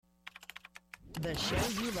The show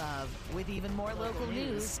you love, with even more local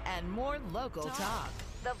news and more local talk.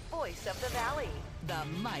 The voice of the Valley. The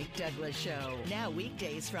Mike Douglas Show. Now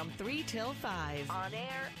weekdays from 3 till 5. On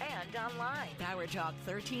air and online. Power Talk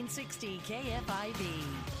 1360 KFIV.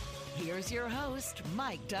 Here's your host,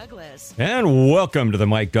 Mike Douglas. And welcome to the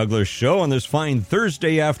Mike Douglas Show on this fine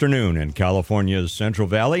Thursday afternoon in California's Central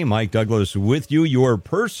Valley. Mike Douglas with you, your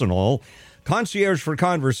personal concierge for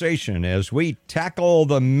conversation, as we tackle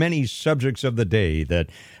the many subjects of the day that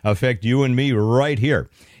affect you and me right here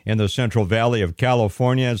in the Central Valley of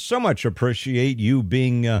California. So much appreciate you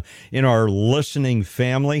being in our listening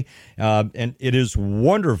family. And it is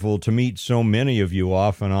wonderful to meet so many of you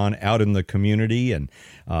off and on out in the community. And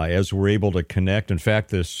as we're able to connect, in fact,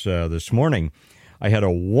 this morning, I had a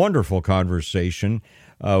wonderful conversation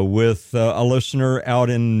with a listener out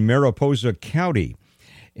in Mariposa County.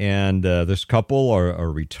 And this couple are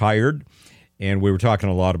retired, and we were talking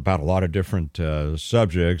about a lot of different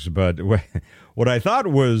subjects. But what I thought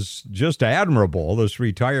was just admirable, this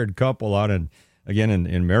retired couple out in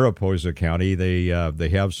Mariposa County, they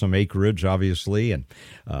have some acreage, obviously, and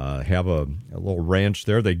have a little ranch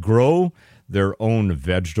there. They grow their own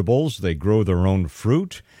vegetables. They grow their own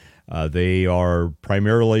fruit. They are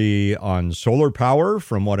primarily on solar power,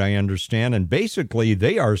 from what I understand, and basically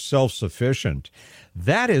they are self-sufficient.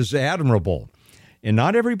 That is admirable. And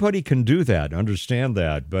not everybody can do that, understand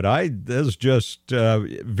that. But this is just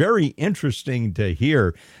very interesting to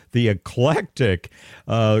hear the eclectic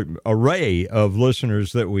array of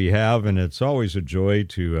listeners that we have. And it's always a joy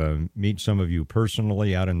to meet some of you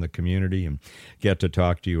personally out in the community and get to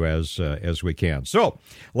talk to you as we can. So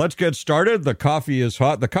let's get started. The coffee is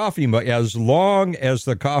hot. The coffee, as long as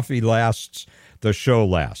the coffee lasts, the show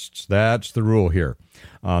lasts. That's the rule here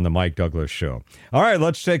on the Mike Douglas Show. All right,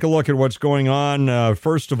 let's take a look at what's going on.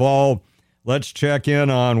 First of all, let's check in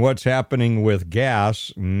on what's happening with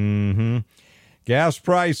gas. Gas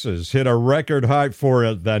prices hit a record high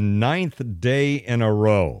for the ninth day in a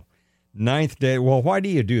row. Ninth day. Well, why do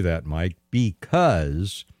you do that, Mike?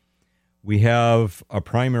 Because we have a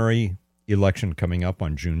primary election coming up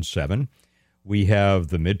on June 7. We have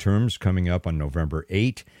the midterms coming up on November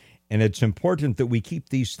 8. And it's important that we keep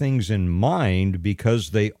these things in mind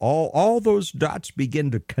because they all those dots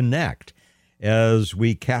begin to connect as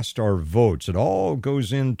we cast our votes. It all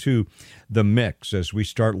goes into the mix as we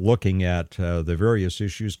start looking at the various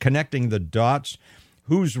issues, connecting the dots,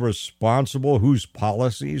 who's responsible, whose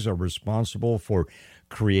policies are responsible for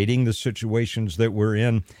creating the situations that we're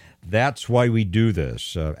in. That's why we do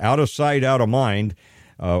this. Out of sight, out of mind.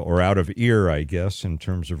 Or out of ear, I guess, in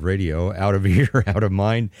terms of radio, out of ear, out of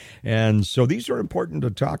mind. And so these are important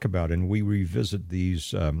to talk about, and we revisit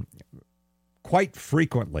these quite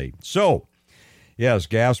frequently. So, yes,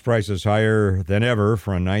 gas prices higher than ever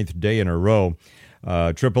for a ninth day in a row.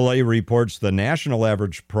 AAA reports the national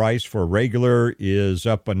average price for regular is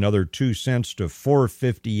up another 2 cents to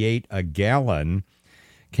 $4.58 a gallon.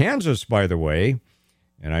 Kansas, by the way,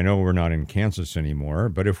 and I know we're not in Kansas anymore,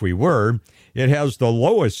 but if we were, it has the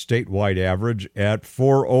lowest statewide average at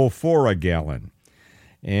 $4.04 a gallon.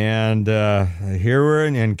 And here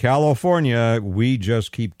in California, we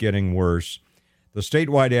just keep getting worse. The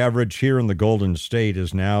statewide average here in the Golden State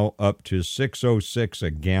is now up to $6.06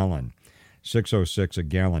 a gallon. $6.06 a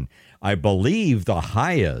gallon. I believe the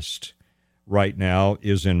highest right now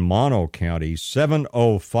is in Mono County,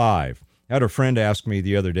 $7.05. I had a friend ask me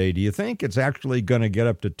the other day, do you think it's actually going to get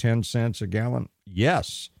up to 10 cents a gallon?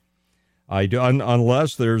 Yes, I do,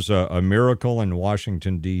 unless there's a miracle in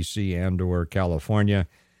Washington, D.C. and or California.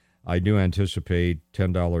 I do anticipate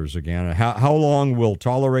 $10 a gallon. How long we'll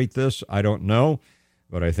tolerate this, I don't know,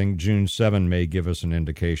 but I think June 7 may give us an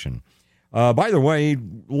indication. By the way,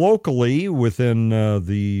 locally, within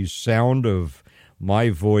the sound of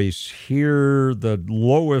my voice here, the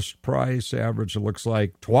lowest price average, it looks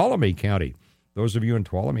like Tuolumne County. Those of you in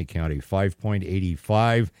Tuolumne County,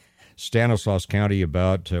 5.85. Stanislaus County,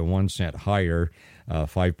 about 1 cent higher,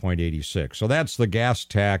 5.86. So that's the gas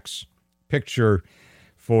tax picture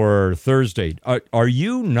for Thursday. Are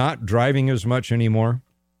you not driving as much anymore?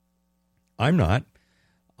 I'm not.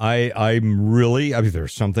 I'm really,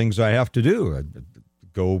 there's some things I have to do.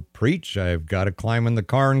 Go preach. I've got to climb in the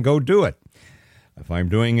car and go do it. If I'm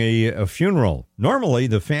doing a funeral, normally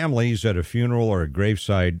the families at a funeral or a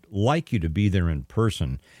graveside like you to be there in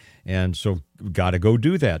person. And so got to go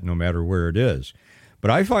do that no matter where it is.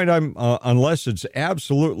 But I find I'm, unless it's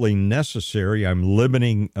absolutely necessary, I'm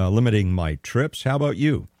limiting my trips. How about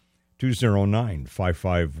you?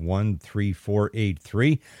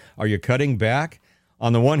 209-551-3483. Are you cutting back?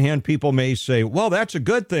 On the one hand, people may say, well, that's a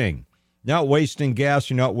good thing. Not wasting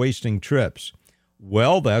gas, you're not wasting trips.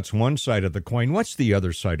 Well, that's one side of the coin. What's the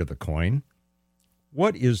other side of the coin?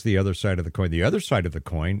 What is the other side of the coin? The other side of the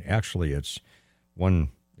coin, actually, it's a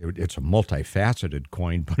multifaceted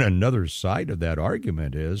coin, but another side of that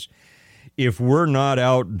argument is if we're not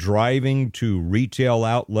out driving to retail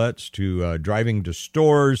outlets, to driving to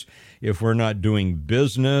stores, if we're not doing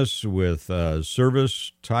business with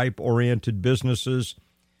service-type oriented businesses,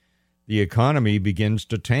 the economy begins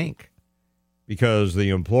to tank because the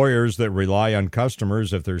employers that rely on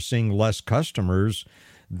customers, if they're seeing less customers,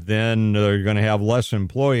 then they're going to have less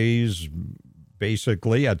employees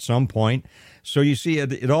basically at some point. So you see,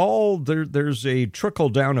 there's a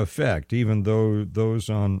trickle-down effect, even though those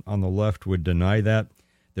on the left would deny that.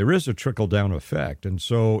 There is a trickle-down effect. And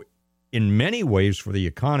so in many ways for the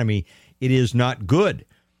economy, it is not good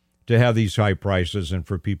to have these high prices and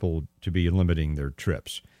for people to be limiting their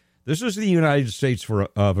trips. This is the United States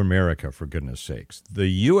of America, for goodness sakes. The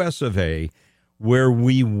U.S. of A., where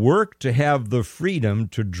we work to have the freedom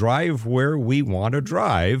to drive where we want to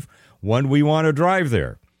drive when we want to drive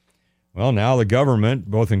there. Well, now the government,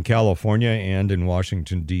 both in California and in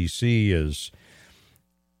Washington, D.C., is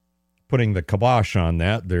putting the kibosh on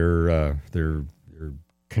that. They're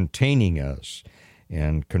containing us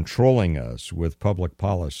and controlling us with public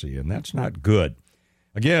policy, and that's not good.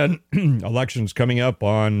 Again, elections coming up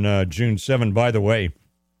on June 7. By the way,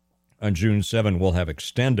 on June 7, we'll have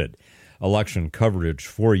extended election coverage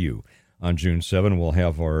for you. On June 7, we'll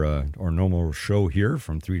have our normal show here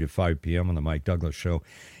from 3 to 5 p.m. on the Mike Douglas Show.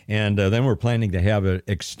 And then we're planning to have an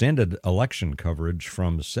extended election coverage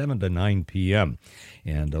from 7 to 9 p.m.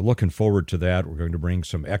 And looking forward to that. We're going to bring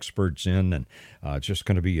some experts in, and it's just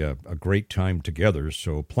going to be a great time together.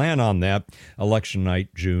 So plan on that, election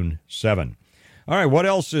night, June 7. All right, what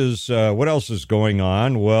else is going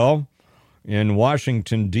on? Well, in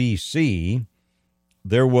Washington, D.C.,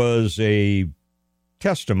 there was a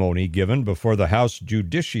testimony given before the House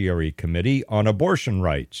Judiciary Committee on abortion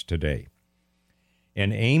rights today.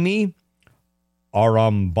 And Amy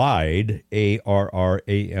Arambide,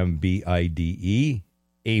 Arrambide,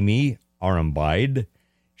 Amy Arambide,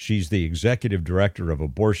 she's the executive director of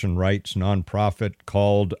abortion rights nonprofit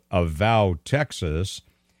called Avow Texas.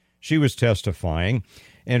 She was testifying,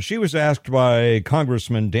 and she was asked by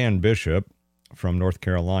Congressman Dan Bishop from North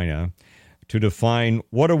Carolina to define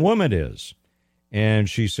what a woman is. And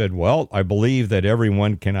she said, well, I believe that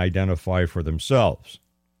everyone can identify for themselves.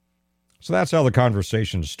 So that's how the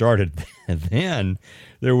conversation started. And then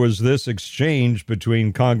there was this exchange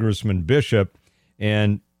between Congressman Bishop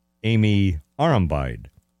and Amy Arambide.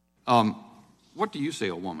 What do you say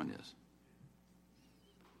a woman is?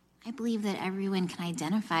 I believe that everyone can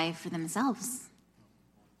identify for themselves.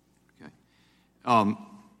 Okay.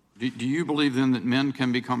 Do you believe then that men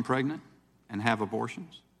can become pregnant and have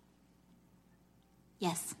abortions?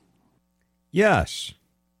 Yes. Yes.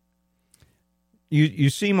 You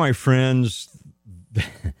see, my friends,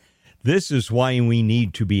 this is why we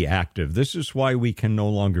need to be active. This is why we can no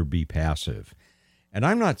longer be passive. And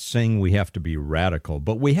I'm not saying we have to be radical,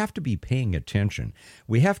 but we have to be paying attention.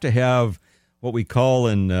 We have to have what we call,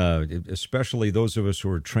 in especially those of us who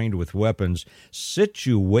are trained with weapons,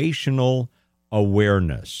 situational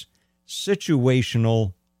awareness.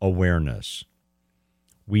 Situational awareness.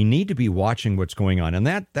 We need to be watching what's going on. And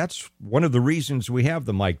that's one of the reasons we have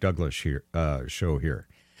the Mike Douglas show here.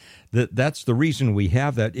 That's the reason we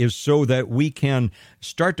have that, is so that we can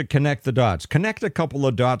start to connect the dots. Connect a couple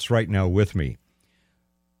of dots right now with me.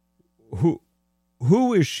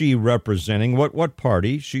 Who is she representing? What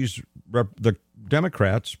party? The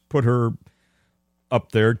Democrats put her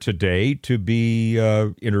up there today to be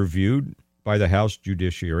interviewed by the House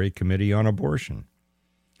Judiciary Committee on Abortion.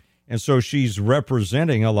 And so she's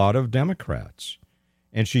representing a lot of Democrats.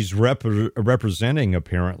 And she's representing,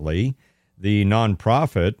 apparently, the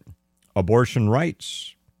nonprofit abortion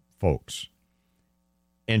rights folks.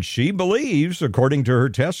 And she believes, according to her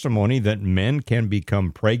testimony, that men can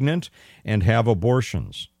become pregnant and have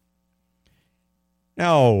abortions.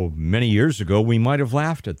 Now, many years ago, we might have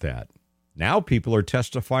laughed at that. Now people are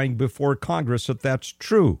testifying before Congress that that's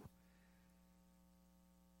true.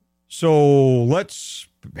 So let's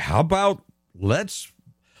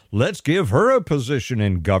give her a position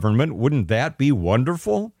in government. Wouldn't that be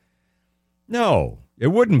wonderful? No, it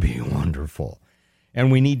wouldn't be wonderful. And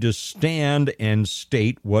we need to stand and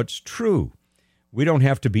state what's true. We don't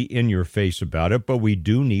have to be in your face about it, but we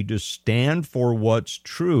do need to stand for what's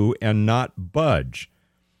true and not budge.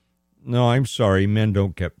 No, I'm sorry, men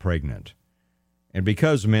don't get pregnant. And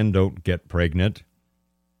because men don't get pregnant,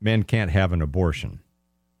 men can't have an abortion.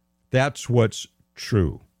 That's what's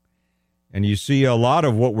true. And you see a lot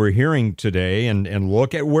of what we're hearing today and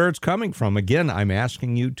look at where it's coming from. Again, I'm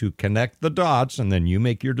asking you to connect the dots, and then you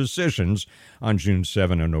make your decisions on June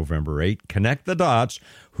 7 and November 8. Connect the dots.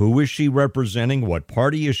 Who is she representing? What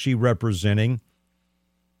party is she representing?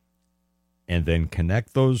 And then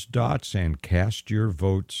connect those dots and cast your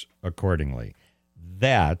votes accordingly.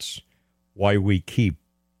 That's why we keep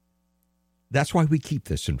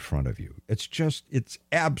this in front of you. It's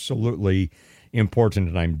absolutely important,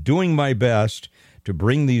 and I'm doing my best to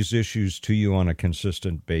bring these issues to you on a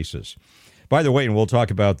consistent basis. By the way, and we'll talk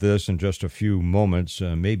about this in just a few moments,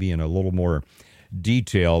 maybe in a little more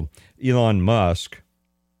detail, Elon Musk,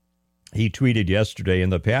 he tweeted yesterday, in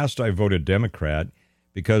the past I voted Democrat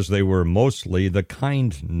because they were mostly the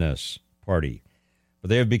kindness party. But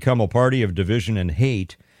they have become a party of division and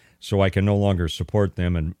hate, so I can no longer support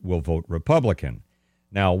them and will vote Republican.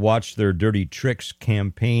 Now watch their dirty tricks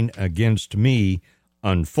campaign against me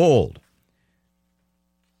unfold.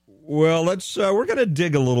 Well, we're going to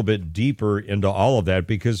dig a little bit deeper into all of that,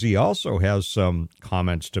 because he also has some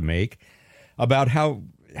comments to make about how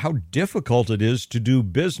difficult it is to do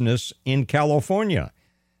business in California.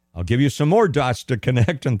 I'll give you some more dots to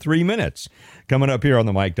connect in 3 minutes. Coming up here on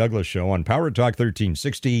the Mike Douglas Show on Power Talk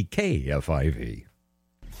 1360 KFIV.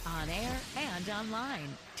 On air and online.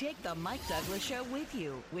 Take the Mike Douglas Show with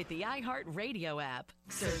you with the iHeartRadio app.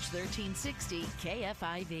 Search 1360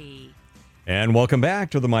 KFIV. And welcome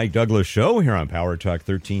back to the Mike Douglas Show here on Power Talk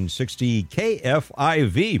 1360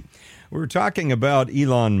 KFIV. We're talking about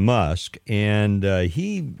Elon Musk, and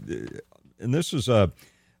this is a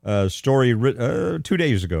story 2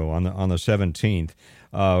 days ago on the 17th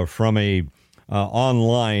from a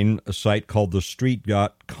online site called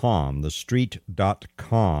TheStreet.com.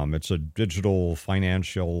 TheStreet.com. It's a digital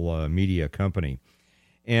financial media company.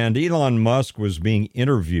 And Elon Musk was being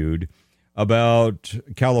interviewed about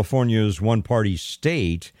California's one-party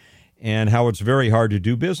state and how it's very hard to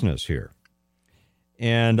do business here.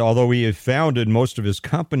 And although he has founded most of his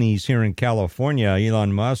companies here in California,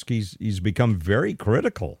 Elon Musk, he's become very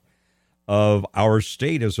critical of our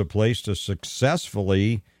state as a place to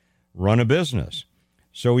successfully run a business.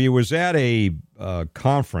 So he was at a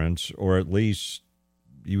conference, or at least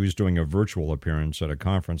he was doing a virtual appearance at a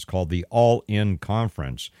conference called the All In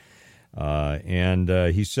Conference. And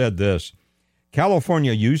he said this: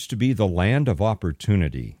 California used to be the land of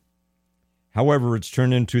opportunity. However, it's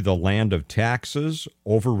turned into the land of taxes,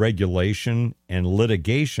 overregulation, and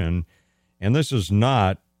litigation, and this is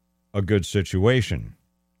not a good situation.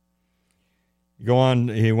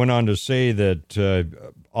 He went on to say that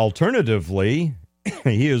alternatively,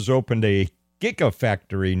 he has opened a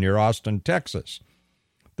gigafactory near Austin, Texas.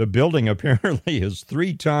 The building apparently is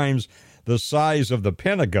 3 times the size of the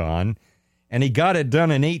Pentagon, and he got it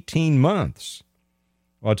done in 18 months.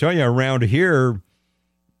 Well, I'll tell you, around here,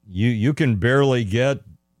 you can barely get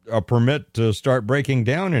a permit to start breaking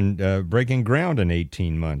ground in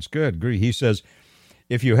 18 months. Good. He says,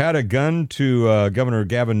 if you had a gun to Governor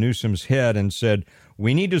Gavin Newsom's head and said,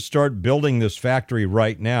 we need to start building this factory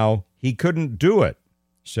right now, he couldn't do it,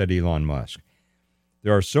 said Elon Musk.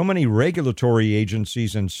 There are so many regulatory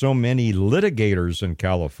agencies and so many litigators in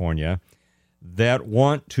California that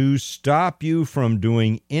want to stop you from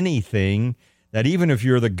doing anything, that even if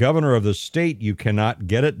you're the governor of the state, you cannot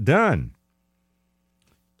get it done.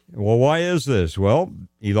 Well, why is this? Well,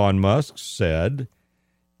 Elon Musk said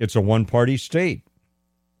it's a one-party state,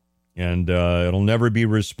 and it'll never be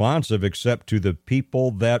responsive except to the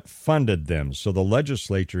people that funded them. So the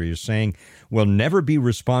legislature is saying will never be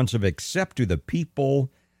responsive except to the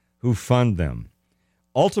people who fund them.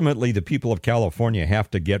 Ultimately, the people of California have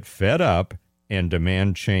to get fed up and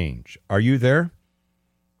demand change. Are you there?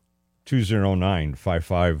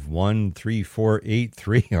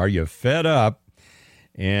 209-551-3483. Are you fed up?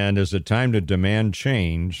 And is it time to demand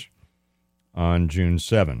change on June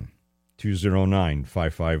 7?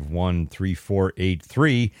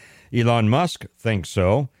 209-551-3483. Elon Musk thinks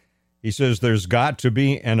so. He says there's got to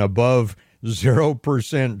be an above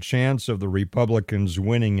 0% chance of the Republicans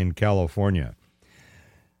winning in California.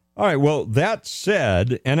 All right, well, that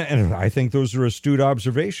said, and I think those are astute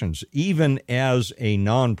observations. Even as a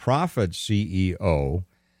nonprofit CEO,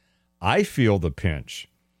 I feel the pinch.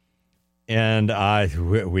 And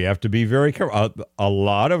we have to be very careful. A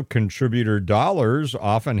lot of contributor dollars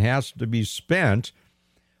often has to be spent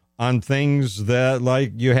on things that,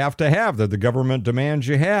 like, you have to have, that the government demands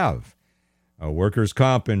you have. Workers'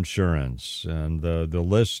 comp insurance, and the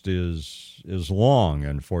list is long,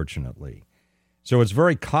 unfortunately. So it's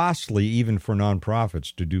very costly even for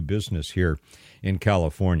nonprofits to do business here in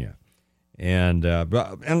California. And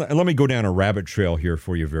let me go down a rabbit trail here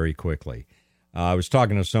for you very quickly. I was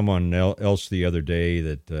talking to someone else the other day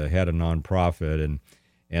that had a nonprofit,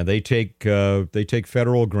 and they take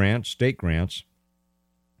federal grants, state grants,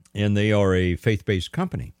 and they are a faith-based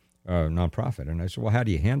company, nonprofit. And I said, well, how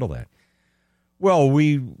do you handle that? Well,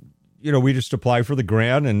 we just apply for the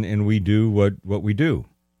grant and we do what we do.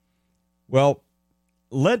 Well,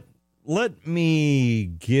 let me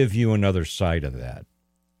give you another side of that.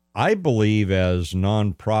 I believe as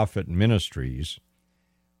nonprofit ministries,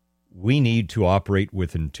 we need to operate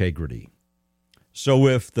with integrity. So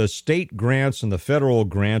if the state grants and the federal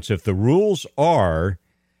grants, if the rules are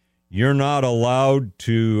you're not allowed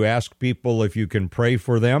to ask people if you can pray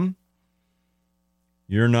for them,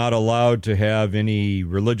 you're not allowed to have any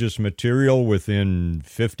religious material within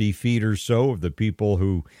 50 feet or so of the people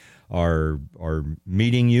who are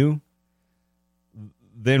meeting you,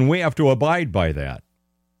 then we have to abide by that.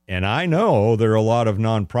 And I know there are a lot of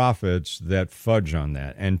nonprofits that fudge on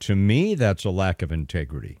that. And to me, that's a lack of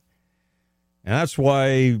integrity. And that's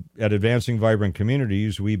why at Advancing Vibrant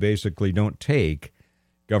Communities, we basically don't take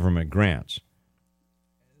government grants.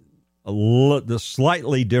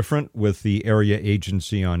 Slightly different with the Area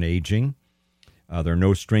Agency on Aging. There are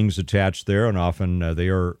no strings attached there, and often they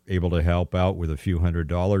are able to help out with a few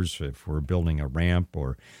 $100s if we're building a ramp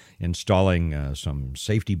or installing some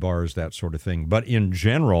safety bars, that sort of thing. But in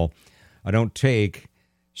general, I don't take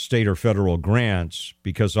state or federal grants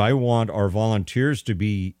because I want our volunteers to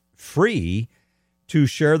be free to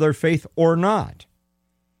share their faith or not.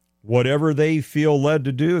 Whatever they feel led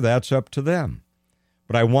to do, that's up to them.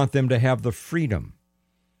 But I want them to have the freedom.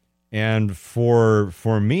 And for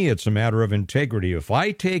me, it's a matter of integrity. If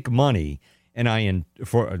I take money and I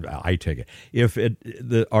take it, if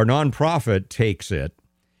our nonprofit takes it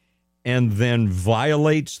and then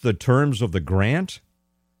violates the terms of the grant,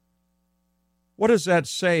 what does that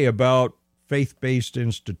say about faith-based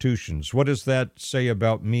institutions? What does that say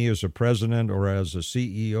about me as a president or as a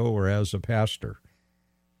CEO or as a pastor?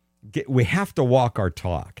 We have to walk our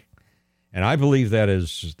talk. And I believe that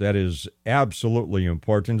is absolutely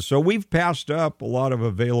important. So we've passed up a lot of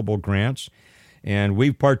available grants, and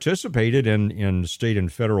we've participated in state and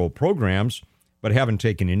federal programs, but haven't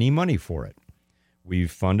taken any money for it.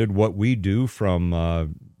 We've funded what we do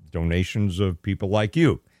from donations of people like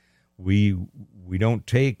you. We don't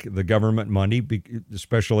take the government money,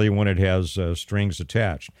 especially when it has strings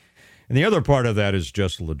attached. And the other part of that is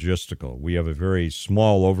just logistical. We have a very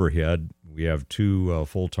small overhead. We have two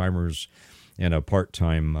full-timers and a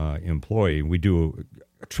part-time employee. We do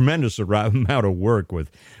a tremendous amount of work with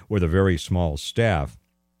a very small staff.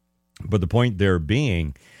 But the point there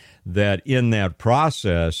being that in that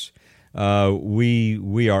process,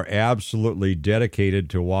 we are absolutely dedicated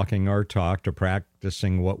to walking our talk, to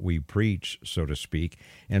practicing what we preach, so to speak.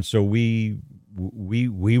 And so we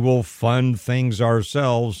will fund things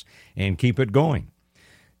ourselves and keep it going.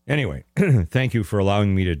 Anyway, thank you for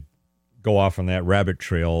allowing me to go off on that rabbit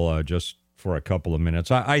trail just for a couple of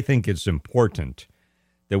minutes. I think it's important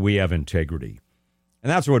that we have integrity.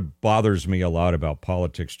 And that's what bothers me a lot about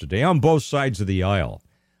politics today, on both sides of the aisle,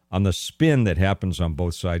 on the spin that happens on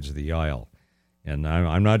both sides of the aisle. And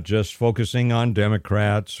I'm not just focusing on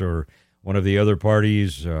Democrats or one of the other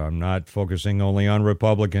parties. I'm not focusing only on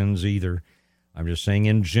Republicans either. I'm just saying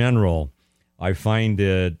in general, I find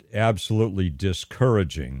it absolutely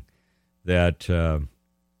discouraging that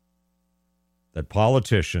that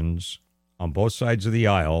politicians on both sides of the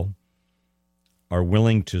aisle are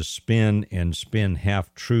willing to spin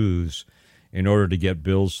half-truths in order to get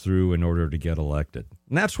bills through, in order to get elected.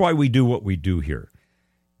 And that's why we do what we do here.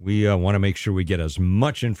 We want to make sure we get as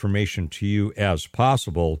much information to you as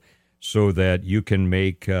possible so that you can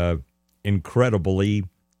make incredibly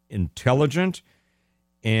intelligent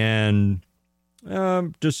and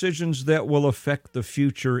decisions that will affect the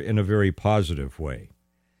future in a very positive way.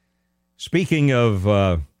 Speaking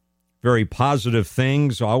of very positive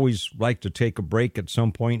things, I always like to take a break at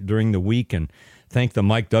some point during the week and thank the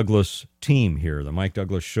Mike Douglas team here, the Mike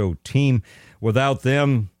Douglas Show team. Without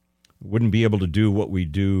them, wouldn't be able to do what we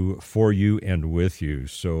do for you and with you.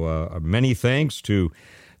 So many thanks to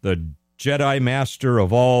the Jedi Master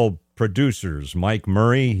of all producers, Mike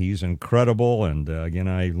Murray. He's incredible, and again,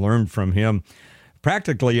 I learned from him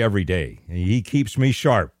practically every day. He keeps me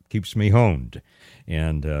sharp, keeps me honed,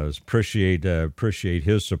 and appreciate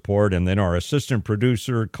his support. And then our assistant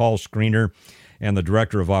producer, call screener, and the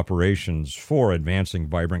director of operations for Advancing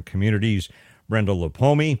Vibrant Communities, Brenda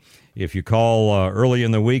Lipome. If you call early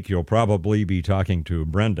in the week, you'll probably be talking to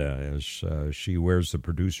Brenda as she wears the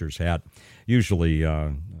producer's hat, usually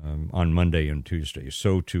on Monday and Tuesday.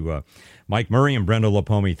 So to Mike Murray and Brenda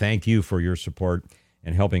Lipome, thank you for your support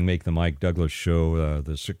and helping make the Mike Douglas Show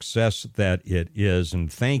the success that it is. And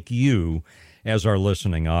thank you as our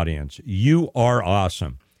listening audience. You are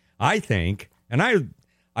awesome. I think, and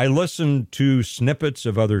I listen to snippets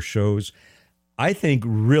of other shows, I think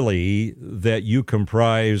really that you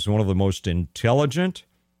comprise one of the most intelligent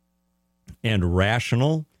and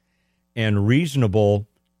rational and reasonable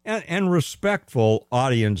and respectful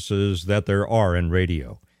audiences that there are in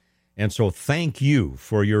radio. And so thank you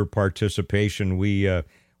for your participation. We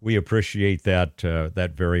appreciate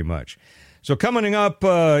that very much. So coming up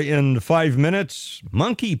in 5 minutes,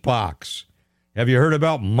 monkeypox. Have you heard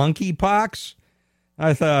about monkeypox?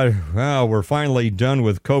 I thought, well, we're finally done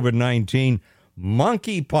with COVID-19.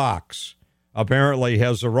 Monkeypox apparently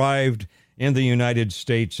has arrived in the United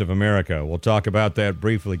States of America. We'll talk about that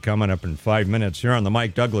briefly coming up in 5 minutes here on the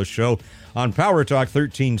Mike Douglas Show on Power Talk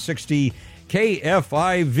 1360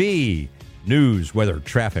 KFIV. News, weather,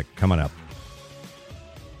 traffic coming up.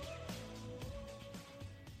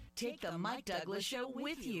 Take the Mike Douglas Show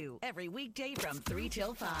with you every weekday from 3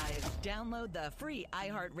 till 5. Download the free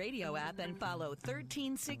iHeartRadio app and follow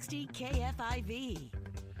 1360 KFIV.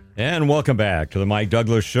 And welcome back to the Mike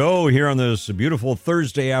Douglas Show here on this beautiful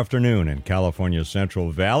Thursday afternoon in California's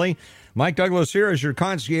Central Valley. Mike Douglas here is your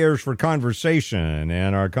concierge for conversation.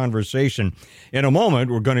 And our conversation in a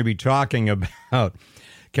moment, we're going to be talking about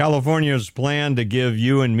California's plan to give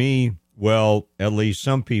you and me, well, at least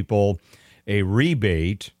some people, a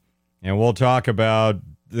rebate. And we'll talk about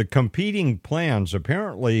the competing plans.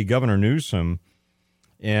 Apparently, Governor Newsom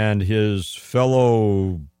and his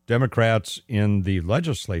fellow Democrats in the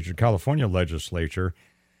legislature, California legislature,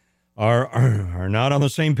 are not on the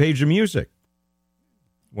same page of music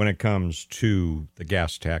when it comes to the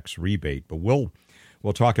gas tax rebate. But we'll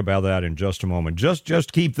talk about that in just a moment.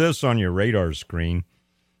 Just keep this on your radar screen.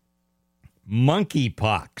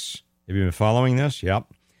 Monkeypox. Have you been following this? Yep.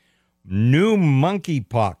 New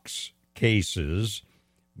monkeypox cases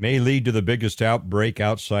may lead to the biggest outbreak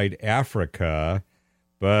outside Africa,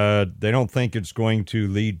 but they don't think it's going to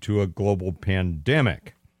lead to a global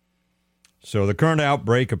pandemic. So the current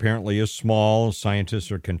outbreak apparently is small.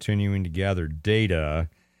 Scientists are continuing to gather data,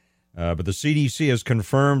 but the CDC has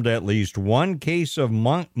confirmed at least one case of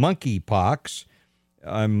monkeypox.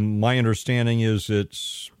 My understanding is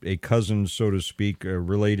it's a cousin, so to speak,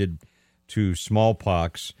 related to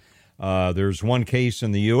smallpox. There's one case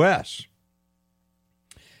in the U.S.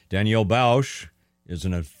 Daniel Bausch is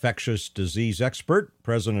an infectious disease expert,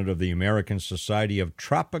 president of the American Society of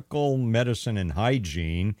Tropical Medicine and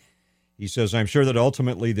Hygiene. He says, I'm sure that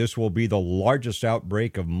ultimately this will be the largest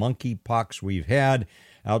outbreak of monkeypox we've had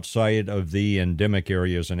outside of the endemic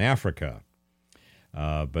areas in Africa.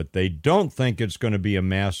 But they don't think it's going to be a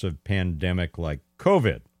massive pandemic like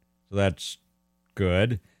COVID. So that's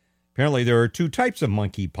good. Apparently there are two types of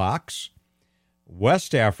monkeypox.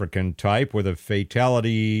 West African type with a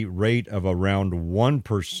fatality rate of around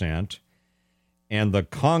 1%, and the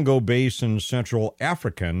Congo Basin Central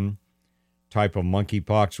African type of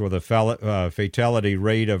monkeypox with a fatality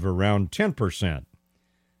rate of around 10%.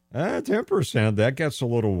 10%, that gets a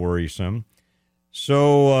little worrisome.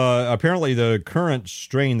 So apparently the current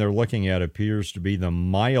strain they're looking at appears to be the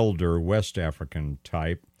milder West African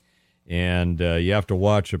type, and you have to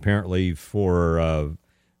watch apparently for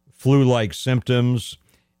flu-like symptoms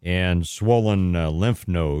and swollen lymph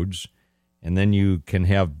nodes, and then you can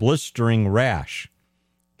have blistering rash.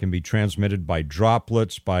 It can be transmitted by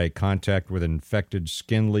droplets, by contact with infected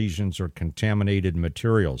skin lesions or contaminated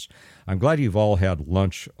materials. I'm glad you've all had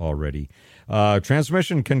lunch already.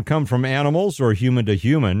 Transmission can come from animals or human to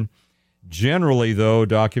human, generally, though,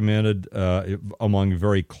 documented among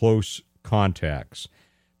very close contacts.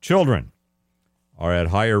 Children are at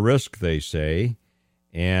higher risk, they say,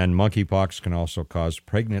 and monkeypox can also cause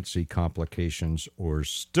pregnancy complications or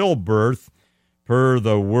stillbirth, per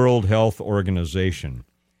the World Health Organization.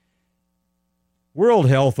 World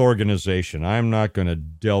Health Organization, I'm not going to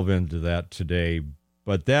delve into that today,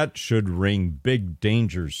 but that should ring big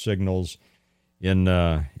danger signals in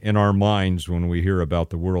our minds when we hear about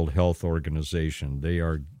the World Health Organization. They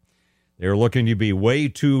are looking to be way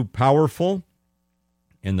too powerful,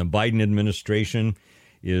 and the Biden administration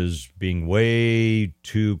is being way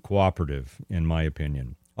too cooperative, in my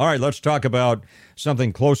opinion. All right, let's talk about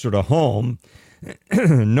something closer to home.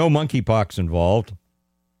 No monkeypox involved.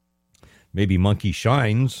 Maybe monkey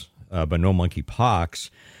shines, but no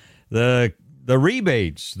monkeypox. The the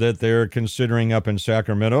rebates that they're considering up in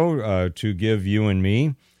Sacramento to give you and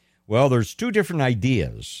me, well, there's two different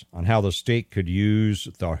ideas on how the state could use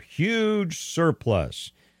the huge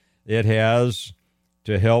surplus it has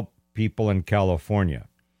to help people in California.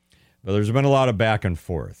 But there's been a lot of back and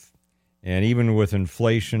forth. And even with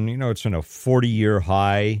inflation, it's in a 40-year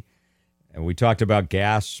high. And we talked about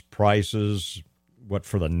gas prices,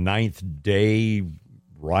 for the 9th day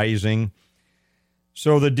rising.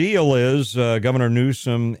 So the deal is Governor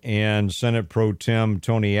Newsom and Senate Pro Tem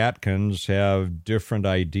Tony Atkins have different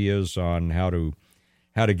ideas on how to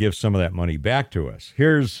give some of that money back to us.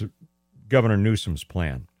 Here's Governor Newsom's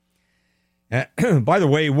plan. By the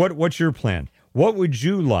way, what's your plan? What would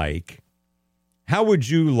you like? How would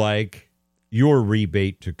you like your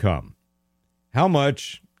rebate to come? How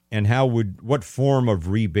much and what form of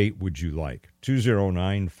rebate would you like?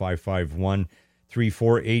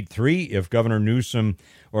 209-551-3483. If Governor Newsom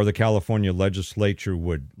or the California legislature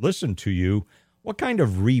would listen to you, what kind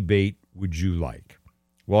of rebate would you like?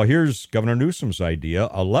 Well, here's Governor Newsom's idea,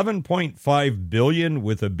 $11.5 billion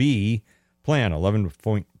with a B plan,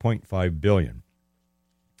 $11.5 billion.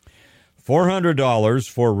 $400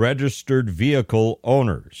 for registered vehicle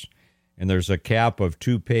owners. And there's a cap of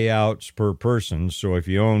 2 payouts per person. So if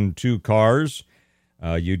you own 2 cars,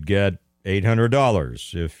 you'd get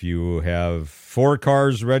 $800. If you have 4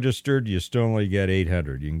 cars registered, you still only get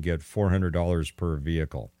 $800. You can get $400 per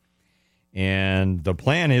vehicle. And the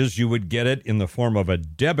plan is you would get it in the form of a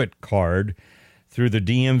debit card through the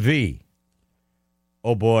DMV.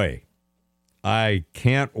 Oh, boy. I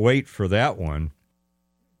can't wait for that one.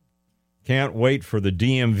 Can't wait for the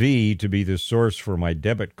DMV to be the source for my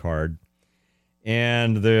debit card.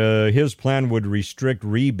 And his plan would restrict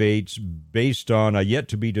rebates based on a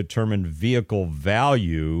yet-to-be-determined vehicle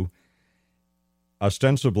value,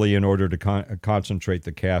 ostensibly in order to concentrate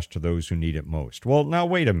the cash to those who need it most. Well, now,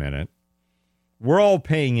 wait a minute. We're all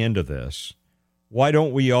paying into this. Why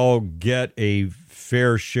don't we all get a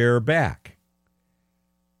fair share back?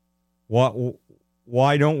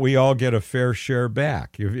 Why don't we all get a fair share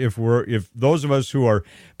back? If those of us who are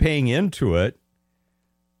paying into it,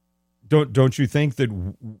 don't you think that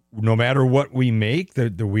no matter what we make,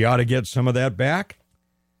 that we ought to get some of that back?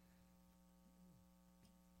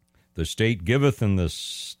 The state giveth and the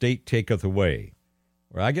state taketh away.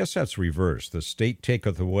 Well, I guess that's reversed. The state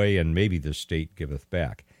taketh away and maybe the state giveth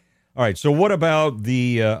back. All right, so what about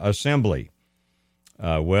the assembly?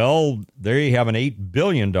 Well, there you have an $8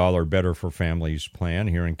 billion Better for Families plan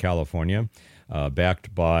here in California,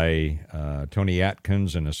 backed by Tony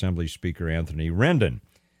Atkins and Assembly Speaker Anthony Rendon.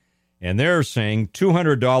 And they're saying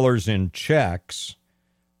 $200 in checks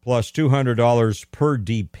plus $200 per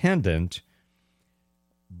dependent,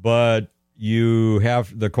 but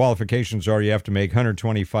the qualifications are you have to make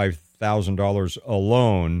 $125,000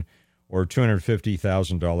 alone or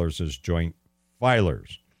 $250,000 as joint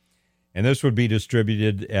filers. And this would be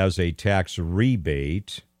distributed as a tax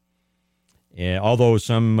rebate, although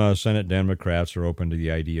some Senate Democrats are open to the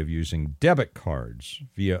idea of using debit cards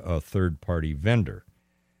via a third-party vendor.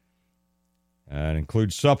 It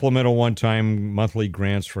includes supplemental one-time monthly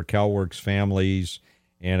grants for CalWorks families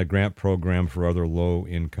and a grant program for other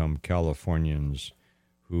low-income Californians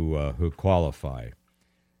who qualify.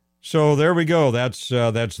 So there we go. That's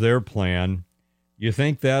their plan. You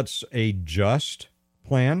think that's a just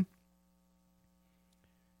plan?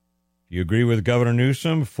 Do you agree with Governor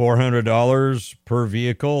Newsom, $400 per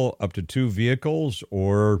vehicle, up to 2 vehicles,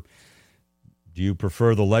 or do you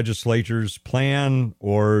prefer the legislature's plan,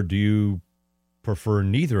 or do you prefer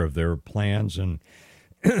neither of their plans and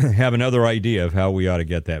have another idea of how we ought to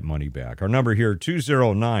get that money back? Our number here,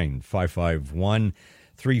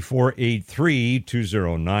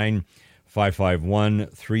 209-551-3483,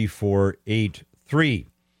 209-551-3483.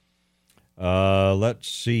 Let's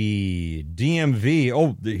see. DMV.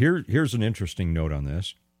 Oh, here's an interesting note on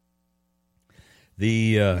this.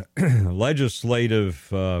 The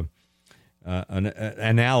legislative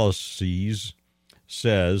analyses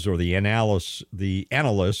says, or the analysts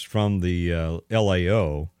from the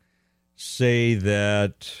LAO say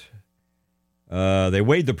that they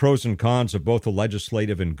weighed the pros and cons of both the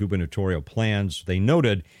legislative and gubernatorial plans. They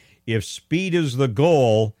noted if speed is the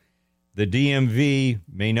goal, the DMV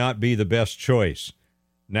may not be the best choice.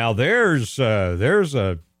 Now, there's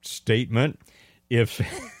a statement. If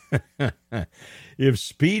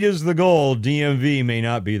speed is the goal, DMV may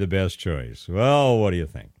not be the best choice. Well, what do you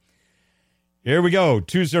think? Here we go.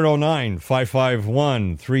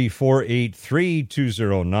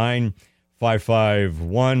 209-551-3483,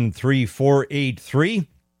 209-551-3483.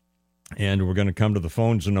 And we're going to come to the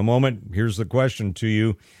phones in a moment. Here's the question to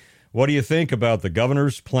you. What do you think about the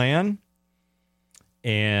governor's plan?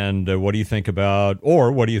 And what do you think about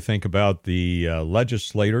the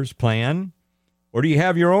legislators' plan? Or do you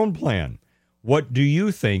have your own plan? What do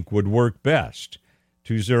you think would work best?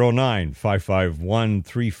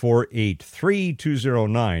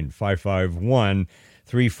 209-551-3483,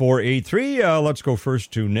 209-551-3483. Let's go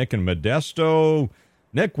first to Nick in Modesto.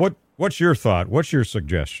 Nick, what's your thought? What's your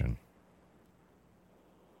suggestion?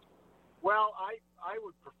 Well, I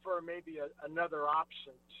would prefer maybe another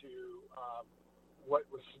option to what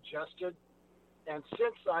was suggested. And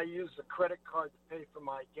since I use a credit card to pay for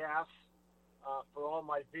my gas for all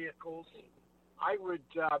my vehicles, I would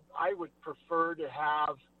prefer to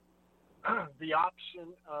have the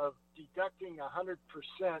option of deducting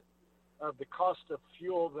 100% of the cost of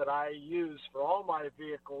fuel that I use for all my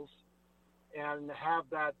vehicles, and have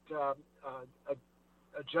that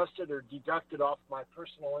adjusted or deducted off my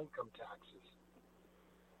personal income taxes.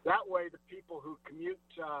 That way, the people who commute,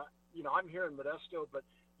 I'm here in Modesto, but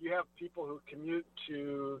you have people who commute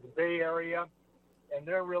to the Bay Area, and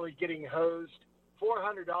they're really getting hosed.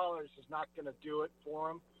 $400 is not going to do it for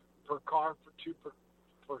them per car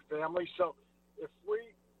per family. So if we,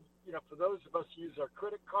 for those of us who use our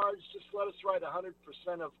credit cards, just let us write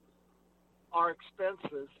 100% of our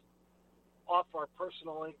expenses off our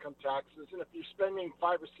personal income taxes. And if you're spending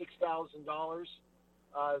 $5,000 or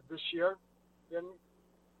 $6,000 this year, then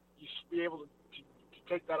you should be able to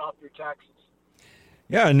take that off your taxes.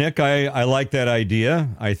 Yeah, Nick, I like that idea.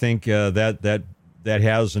 I think that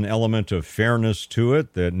has an element of fairness to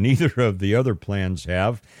it that neither of the other plans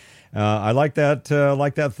have. I like that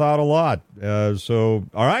thought a lot. So,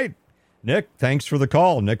 all right, Nick, thanks for the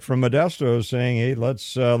call. Nick from Modesto saying, hey,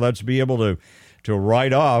 let's be able to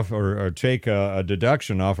write off or take a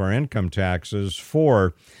deduction off our income taxes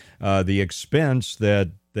for the expense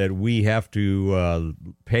that we have to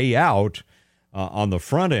pay out on the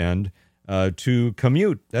front end to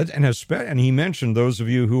commute. And he mentioned those of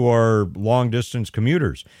you who are long-distance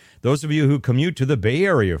commuters, those of you who commute to the Bay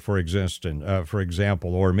Area, for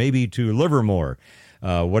example, or maybe to Livermore,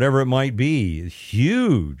 whatever it might be.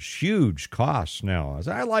 Huge costs now.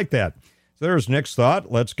 I like that. So there's Nick's thought.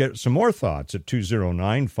 Let's get some more thoughts at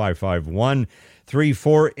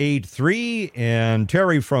 209-551-3483. And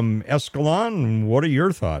Terry from Escalon, what are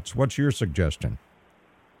your thoughts? What's your suggestion?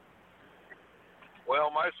 Well,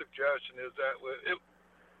 my suggestion is that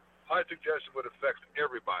my suggestion would affect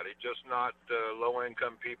everybody, just not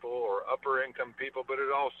low-income people or upper-income people, but it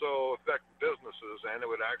also affect businesses, and it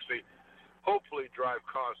would actually hopefully drive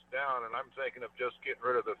costs down. And I'm thinking of just getting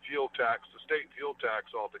rid of the fuel tax, the state fuel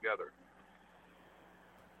tax altogether.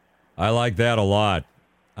 I like that a lot.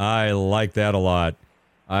 I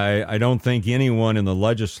don't think anyone in the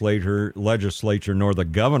legislature nor the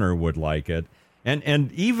governor would like it.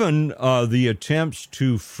 And even the attempts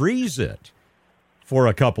to freeze it for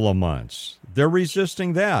a couple of months, they're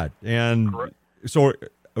resisting that. And correct. So,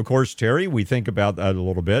 of course, Terry, we think about that a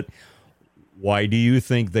little bit. Why do you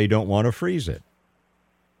think they don't want to freeze it?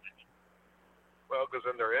 Well, because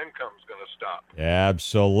then their income's going to stop.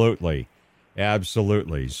 Absolutely.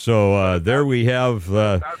 So there we have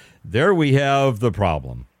the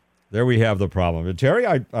problem. But Terry,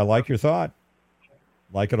 I like your thought.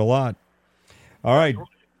 Like it a lot. All right.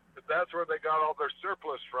 If that's where they got all their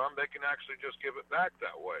surplus from, they can actually just give it back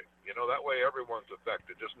that way. That way everyone's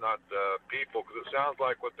affected, just not people, because it sounds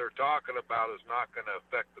like what they're talking about is not going to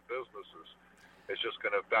affect the businesses. It's just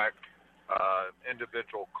going to affect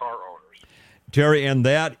individual car owners. Terry, and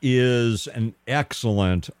that is an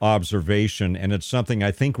excellent observation, and it's something I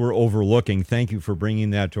think we're overlooking. Thank you for bringing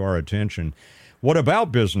that to our attention. What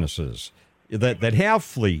about businesses that have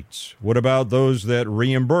fleets? What about those that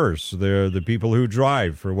reimburse the people who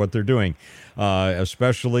drive for what they're doing,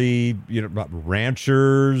 especially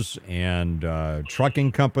ranchers and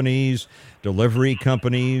trucking companies, delivery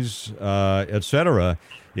companies, etc.?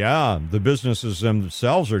 Yeah, the businesses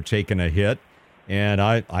themselves are taking a hit. And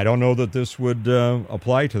I don't know that this would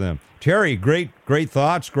apply to them. Terry, great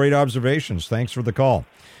thoughts, great observations. Thanks for the call.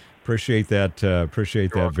 Appreciate that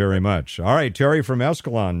very much. All right, Terry from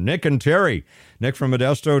Escalon. Nick and Terry. Nick from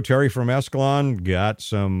Modesto, Terry from Escalon. Got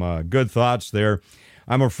some good thoughts there.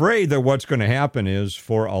 I'm afraid that what's going to happen is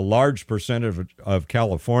for a large percentage of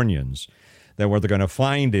Californians, that what they're going to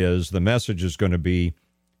find is the message is going to be,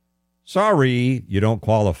 sorry, you don't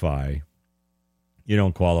qualify. You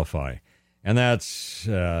don't qualify. And that's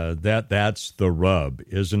the rub,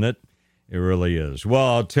 isn't it? It really is.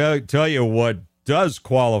 Well, I'll tell you what does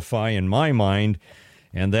qualify in my mind,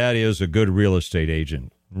 and that is a good real estate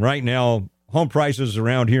agent. Right now, home prices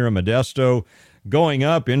around here in Modesto going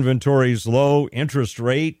up, inventory's low, interest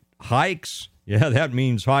rate hikes. Yeah, that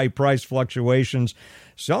means high price fluctuations.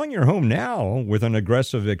 Selling your home now with an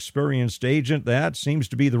aggressive, experienced agent, that seems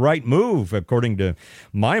to be the right move, according to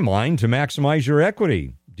my mind, to maximize your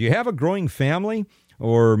equity. Do you have a growing family?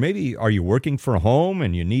 Or maybe are you working for a home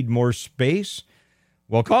and you need more space?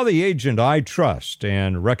 Well, call the agent I trust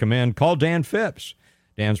and recommend. Call Dan Phipps.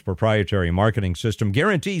 Dan's proprietary marketing system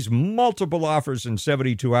guarantees multiple offers in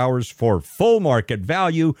 72 hours for full market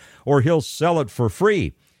value, or he'll sell it for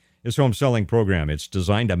free. His home selling program, it's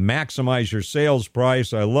designed to maximize your sales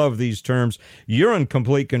price. I love these terms. You're in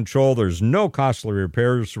complete control. There's no costly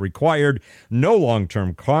repairs required, no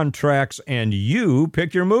long-term contracts, and you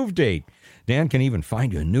pick your move date. Dan can even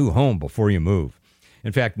find you a new home before you move.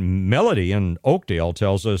 In fact, Melody in Oakdale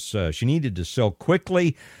tells us she needed to sell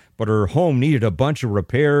quickly, but her home needed a bunch of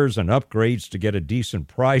repairs and upgrades to get a decent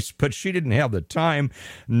price, but she didn't have the time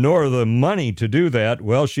nor the money to do that.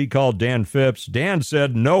 Well, she called Dan Phipps. Dan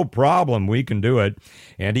said, no problem, we can do it.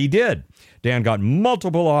 And he did. Dan got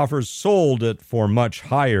multiple offers, sold it for much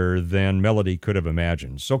higher than Melody could have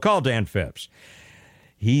imagined. So call Dan Phipps.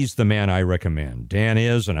 He's the man I recommend. Dan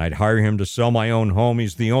is, and I'd hire him to sell my own home.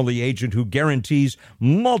 He's the only agent who guarantees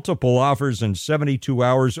multiple offers in 72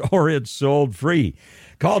 hours or it's sold free.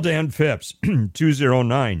 Call Dan Phipps,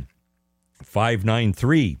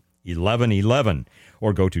 209-593-1111,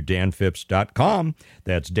 or go to danphipps.com.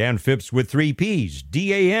 That's Dan Phipps with 3 Ps,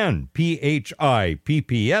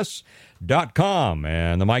 DANPHIPPS.com.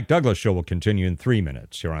 And the Mike Douglas Show will continue in 3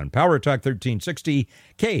 minutes here on Power Talk 1360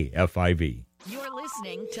 KFIV. You're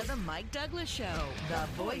listening to The Mike Douglas Show, the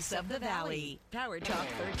voice of the Valley. Power Talk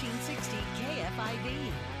 1360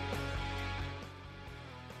 KFIV.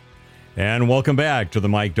 And welcome back to the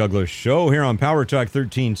Mike Douglas Show here on Power Talk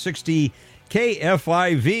 1360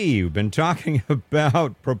 KFIV. We've been talking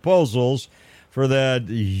about proposals for that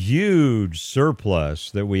huge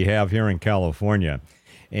surplus that we have here in California,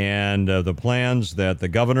 and the plans that the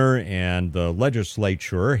governor and the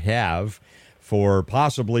legislature have for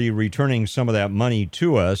possibly returning some of that money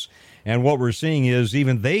to us. And what we're seeing is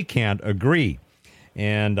even they can't agree.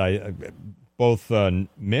 And both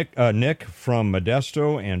Nick from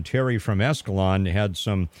Modesto and Terry from Escalon had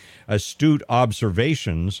some astute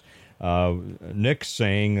observations. Nick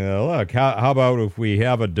saying, look, how about if we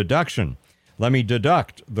have a deduction? Let me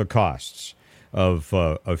deduct the costs of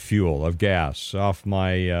fuel, of gas, off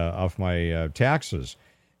my taxes.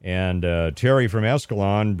 And Terry from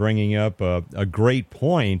Escalon bringing up a great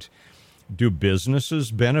point. Do businesses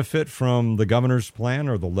benefit from the governor's plan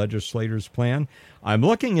or the legislator's plan? I'm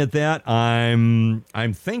looking at that. I'm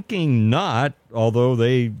thinking not, although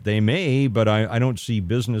they may, but I don't see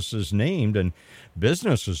businesses named, and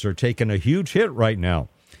businesses are taking a huge hit right now.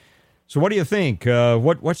 So what do you think?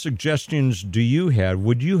 What suggestions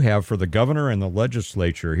would you have for the governor and the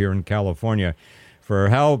legislature here in California for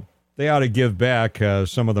how they ought to give back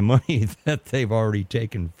some of the money that they've already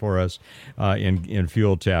taken for us in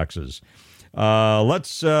fuel taxes?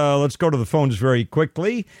 Let's go to the phones very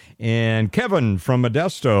quickly. And Kevin from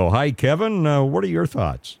Modesto. Hi, Kevin. What are your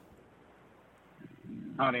thoughts?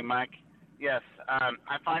 Howdy, Mike. Yes,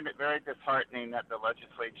 I find it very disheartening that the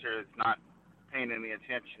legislature is not paying any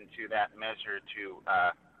attention to that measure to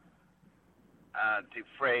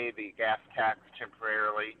defray the gas tax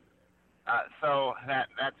temporarily. So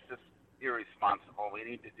that's just irresponsible. We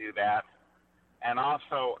need to do that. And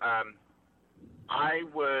also, I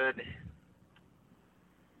would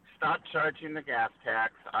stop charging the gas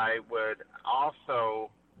tax. I would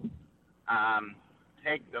also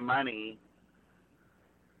take the money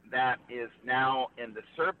that is now in the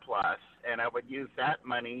surplus, and I would use that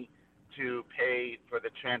money to pay for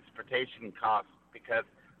the transportation costs, because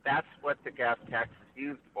that's what the gas tax is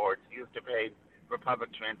used for. It's used to pay for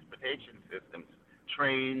public transportation systems,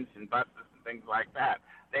 trains and buses and things like that.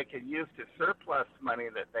 They could use the surplus money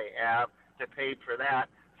that they have to pay for that,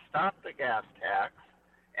 stop the gas tax.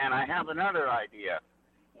 And I have another idea.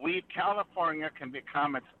 California can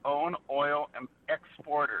become its own oil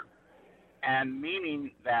exporter, and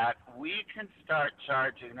meaning that we can start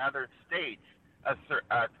charging other states a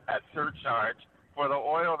surcharge for the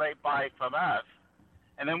oil they buy from us,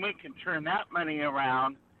 and then we can turn that money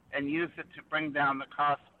around and use it to bring down the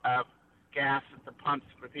cost of gas at the pumps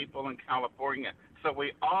for people in California. So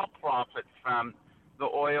we all profit from the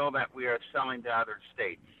oil that we are selling to other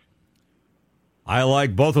states. I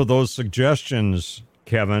like both of those suggestions,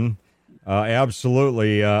 Kevin.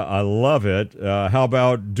 Absolutely. I love it. How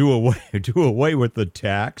about do away with the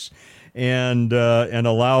tax and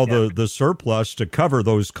allow the surplus to cover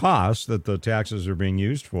those costs that the taxes are being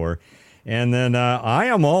used for? And then I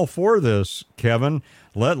am all for this, Kevin.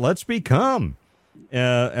 Let's become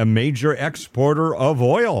a major exporter of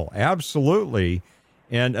oil. Absolutely.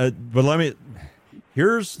 And but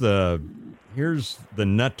here's the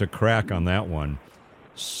nut to crack on that one.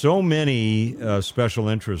 So many special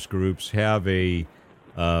interest groups have a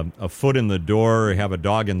foot in the door, have a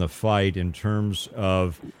dog in the fight in terms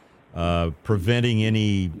of preventing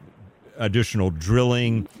any additional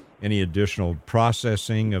drilling, any additional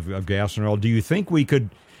processing of gas and oil. Do you think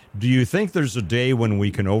there's a day when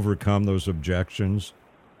we can overcome those objections?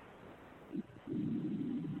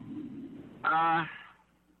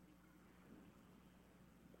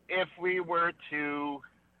 If we were to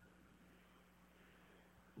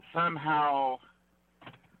somehow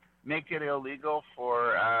make it illegal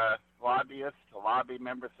for lobbyists to lobby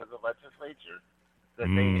members of the legislature,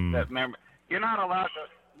 you're not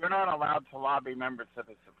allowed to lobby members of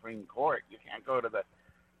the Supreme Court. You can't go to the.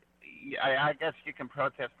 I guess you can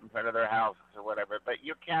protest in front of their houses or whatever, but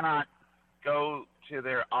you cannot go to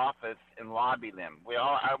their office and lobby them.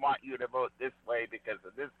 I want you to vote this way because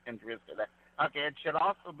of this interest or that. Okay, it should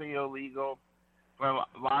also be illegal for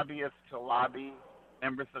lobbyists to lobby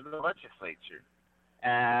members of the legislature,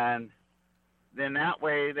 and then that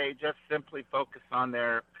way they just simply focus on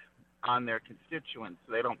their constituents.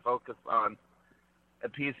 They don't focus on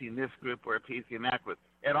appeasing this group or appeasing that group.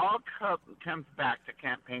 It all comes back to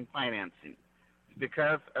campaign financing. It's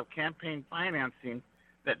because of campaign financing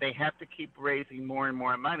that they have to keep raising more and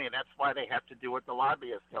more money. That's why they have to do what the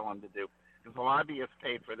lobbyists tell them to do, because the lobbyists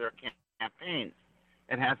pay for their campaigns.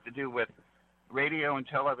 It has to do with radio and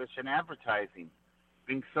television advertising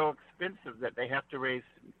being so expensive that they have to raise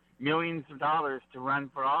millions of dollars to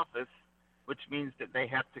run for office, which means that they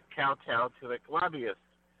have to kowtow to the lobbyists.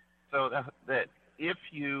 So that if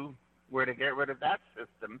you were to get rid of that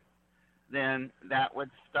system, then that would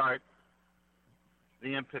start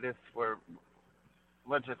the impetus for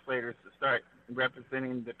legislators to start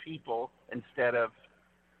representing the people instead of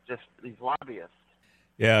just these lobbyists.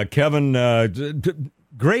 Yeah, Kevin,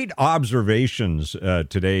 great observations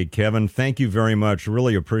today, Kevin. Thank you very much.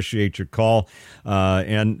 Really appreciate your call.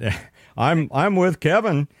 And I'm with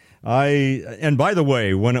Kevin. And by the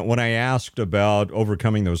way, when I asked about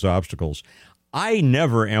overcoming those obstacles, I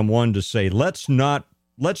never am one to say let's not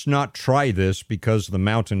try this because the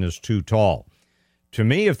mountain is too tall. To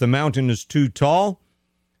me, if the mountain is too tall,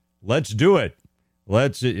 let's do it.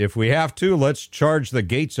 If we have to, let's charge the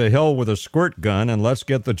gates of hell with a squirt gun and let's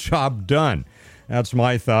get the job done. That's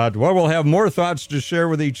my thought. Well, we'll have more thoughts to share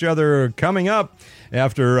with each other coming up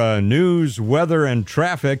after news, weather, and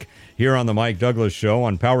traffic here on the Mike Douglas Show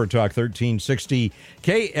on Power Talk 1360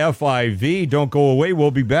 KFIV. Don't go away.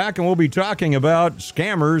 We'll be back, and we'll be talking about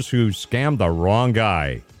scammers who scammed the wrong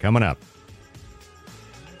guy. Coming up.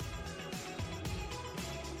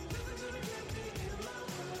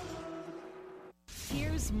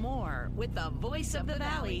 Here's more with the voice of the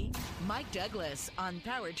Valley, Mike Douglas, on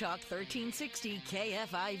Power Talk 1360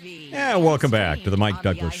 KFIV. Yeah, welcome back to the Mike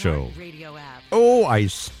Douglas Show. Radio app. Oh, I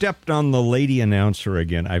stepped on the lady announcer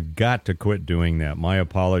again. I've got to quit doing that. My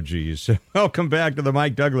apologies. Welcome back to the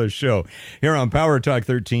Mike Douglas Show here on Power Talk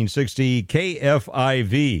 1360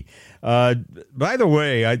 KFIV. By the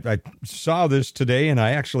way, I saw this today, and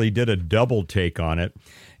I actually did a double take on it,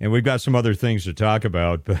 and we've got some other things to talk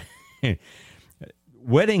about, but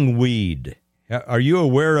wedding weed. Are you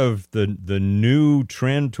aware of the new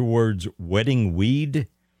trend towards wedding weed?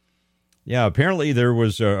 Yeah, apparently there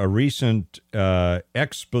was a recent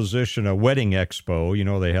exposition, a wedding expo. You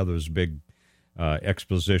know, they have those big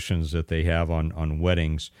expositions that they have on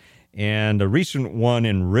weddings. And a recent one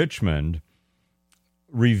in Richmond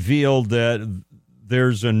revealed that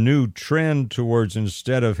there's a new trend towards,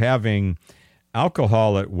 instead of having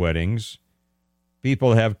alcohol at weddings,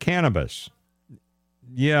 people have cannabis.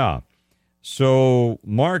 Yeah. So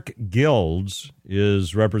Mark Gilds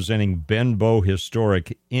is representing Benbow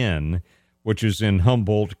Historic Inn, which is in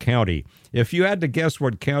Humboldt County. If you had to guess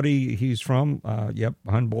what county he's from, yep,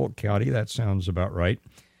 Humboldt County, that sounds about right.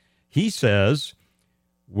 He says,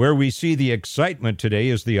 where we see the excitement today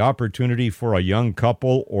is the opportunity for a young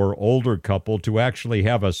couple or older couple to actually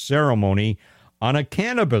have a ceremony on a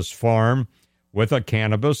cannabis farm with a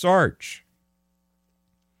cannabis arch.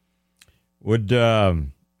 Would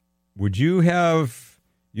you have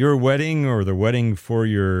your wedding or the wedding for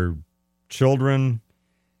your children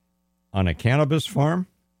on a cannabis farm?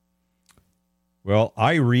 Well,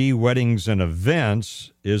 Irie Weddings and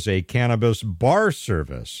Events is a cannabis bar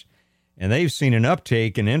service, and they've seen an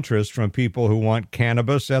uptake in interest from people who want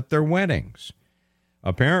cannabis at their weddings.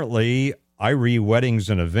 Apparently, Irie Weddings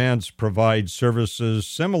and Events provides services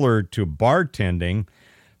similar to bartending,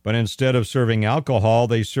 but instead of serving alcohol,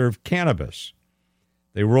 they serve cannabis.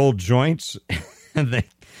 They roll joints, and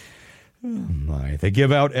they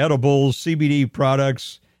give out edibles, CBD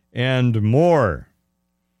products, and more.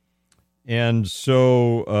 And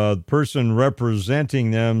so the person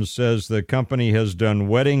representing them says the company has done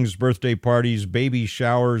weddings, birthday parties, baby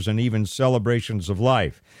showers, and even celebrations of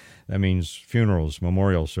life. That means funerals,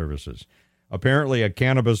 memorial services. Apparently, a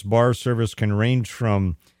cannabis bar service can range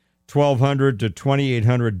from $1,200 to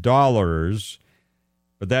 $2,800,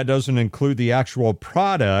 but that doesn't include the actual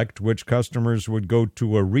product, which customers would go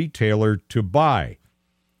to a retailer to buy.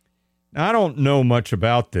 Now, I don't know much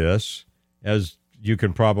about this, as you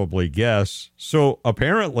can probably guess. So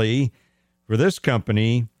apparently, for this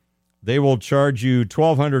company, they will charge you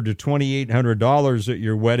 $1,200 to $2,800 at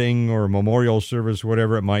your wedding or memorial service,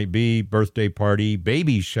 whatever it might be, birthday party,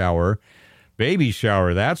 baby shower. Baby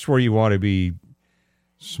shower, that's where you want to be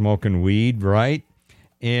smoking weed, right?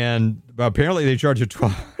 And apparently they charge you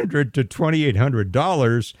 $1,200 to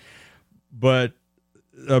 $2,800, but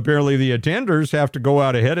apparently the attenders have to go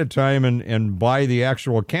out ahead of time and buy the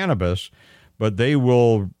actual cannabis, but they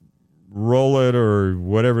will roll it or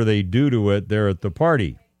whatever they do to it there at the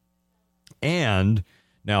party. And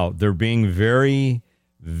now they're being very,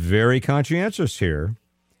 very conscientious here.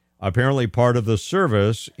 Apparently part of the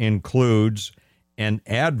service includes an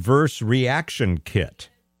adverse reaction kit.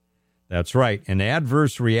 That's right, an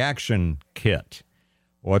adverse reaction kit.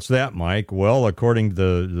 What's that, Mike? Well, according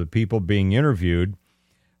to the people being interviewed,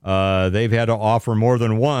 they've had to offer more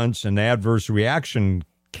than once an adverse reaction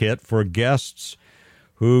kit for guests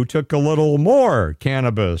who took a little more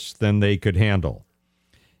cannabis than they could handle.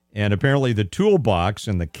 And apparently the toolbox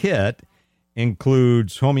in the kit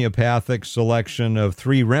includes homeopathic selection of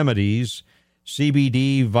 3 remedies,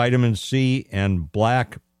 CBD, vitamin C, and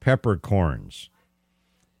black peppercorns.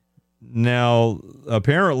 Now,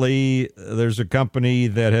 apparently there's a company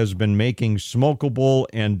that has been making smokable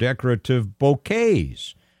and decorative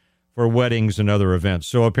bouquets for weddings and other events.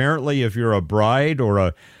 So apparently if you're a bride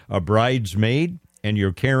or a bridesmaid and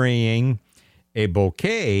you're carrying a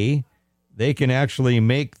bouquet, they can actually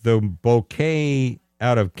make the bouquet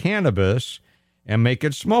out of cannabis and make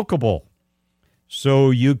it smokable. So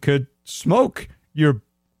you could smoke your...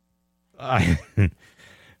 I've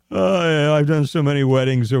done so many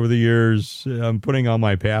weddings over the years. I'm putting on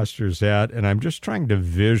my pastor's hat, and I'm just trying to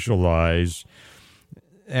visualize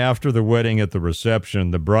after the wedding at the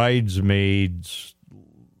reception, the bridesmaids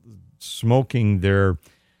smoking their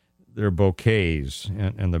bouquets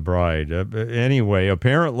and the bride. Anyway,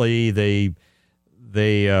 apparently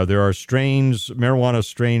there are strains, marijuana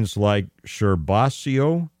strains like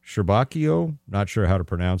Sherbakio, not sure how to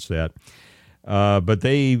pronounce that, but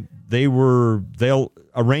they'll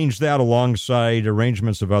arrange that alongside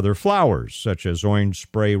arrangements of other flowers, such as orange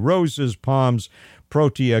spray roses, palms,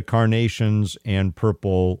 protea, carnations, and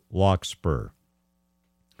purple larkspur.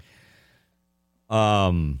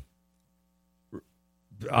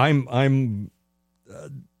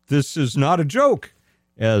 This is not a joke,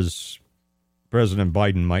 as President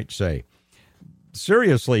Biden might say.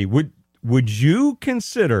 Seriously, would you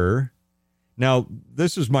consider, now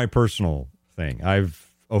this is my personal thing. I've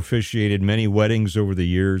officiated many weddings over the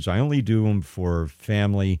years. I only do them for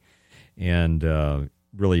family and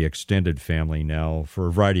really extended family now for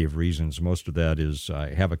a variety of reasons. Most of that is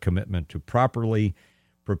I have a commitment to properly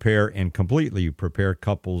prepare and completely prepare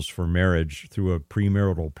couples for marriage through a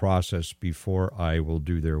premarital process before I will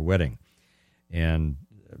do their wedding. And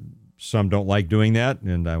some don't like doing that,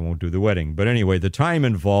 and I won't do the wedding. But anyway, the time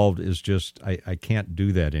involved is just, I can't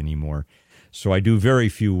do that anymore. So I do very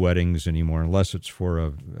few weddings anymore, unless it's for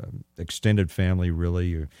a extended family,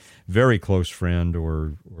 really, a very close friend,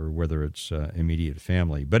 or whether it's immediate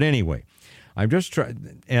family. But anyway, I'm just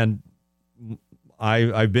trying, and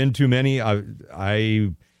I've been to many.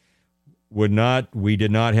 We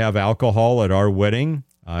did not have alcohol at our wedding.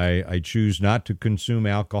 I choose not to consume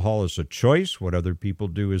alcohol as a choice. What other people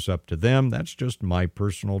do is up to them. That's just my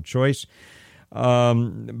personal choice.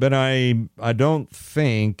 But I don't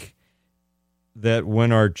think that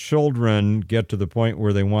when our children get to the point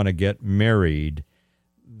where they want to get married,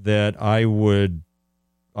 that I would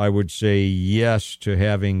say yes to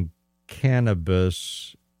having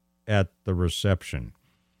cannabis at the reception.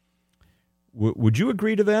 Would you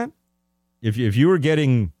agree to that? If you were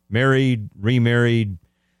getting married, remarried,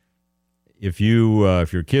 if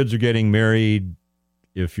your kids are getting married,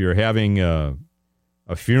 if you're having a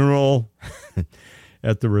funeral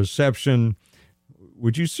at the reception,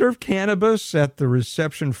 would you serve cannabis at the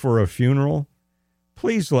reception for a funeral?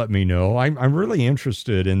 Please let me know. I'm really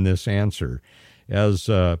interested in this answer. As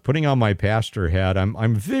putting on my pastor hat,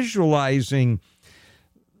 I'm visualizing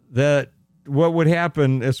that what would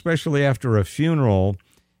happen, especially after a funeral,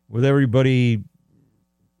 with everybody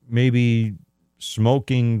maybe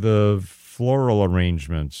smoking the floral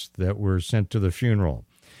arrangements that were sent to the funeral,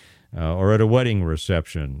 or at a wedding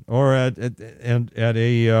reception, or at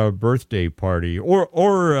a birthday party,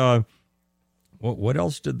 or what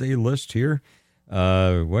else did they list here?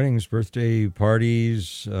 Weddings, birthday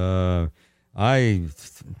parties,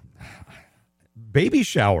 baby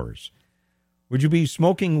showers. Would you be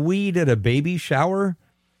smoking weed at a baby shower?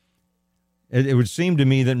 It would seem to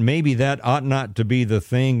me that maybe that ought not to be the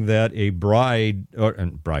thing that a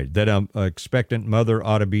that an expectant mother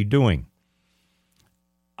ought to be doing.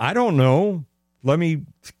 I don't know.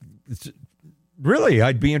 Really,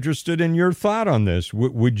 I'd be interested in your thought on this.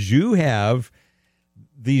 Would you have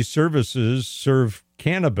these services serve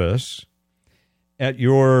cannabis at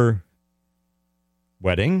your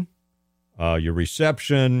wedding, your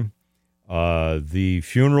reception, the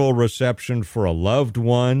funeral reception for a loved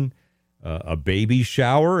one, a baby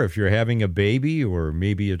shower if you're having a baby, or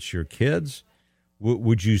maybe it's your kids?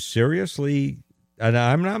 Would you seriously, and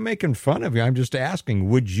I'm not making fun of you, I'm just asking,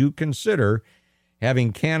 would you consider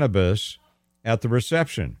having cannabis at the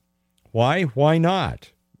reception? Why? Why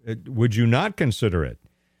not? Would you not consider it?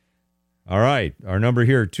 All right. Our number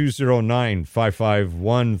here,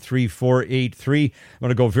 209-551-3483. I'm going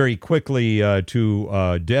to go very quickly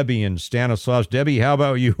to Debbie and Stanislaus. Debbie, how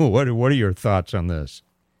about you? What are your thoughts on this?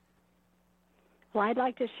 Well, I'd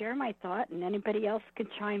like to share my thought, and anybody else can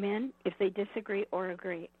chime in if they disagree or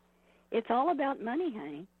agree. It's all about money,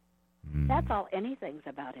 honey. That's all anything's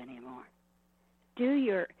about anymore. Do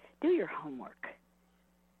your homework,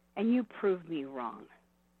 and you prove me wrong.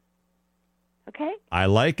 Okay? I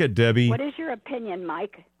like it, Debbie. What is your opinion,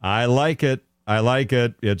 Mike? I like it.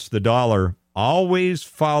 It's the dollar. Always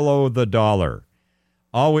follow the dollar.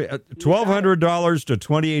 Always $1,200 to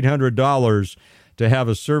 $2,800 to have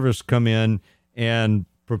a service come in and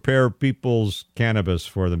prepare people's cannabis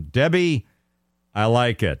for them. Debbie, I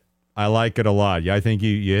like it. I like it a lot. I think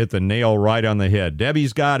you hit the nail right on the head.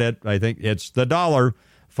 Debbie's got it. I think it's the dollar.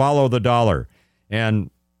 Follow the dollar.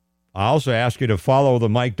 And I also ask you to follow the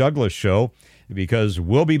Mike Douglas Show, because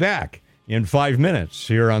we'll be back in 5 minutes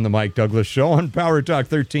here on the Mike Douglas Show on Power Talk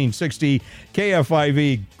 1360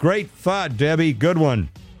 KFIV. Great thought, Debbie. Good one.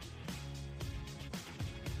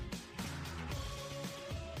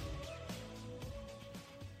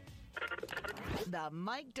 The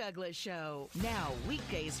Mike Douglas Show. Now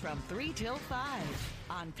weekdays from 3 till 5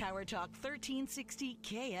 on Power Talk 1360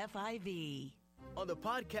 KFIV. On the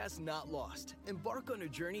podcast Not Lost, embark on a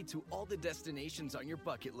journey to all the destinations on your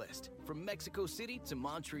bucket list, from Mexico City to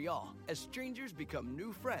Montreal, as strangers become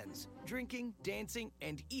new friends, drinking, dancing,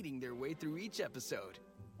 and eating their way through each episode.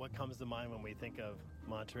 What comes to mind when we think of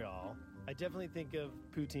Montreal? I definitely think of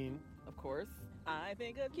poutine. Of course. I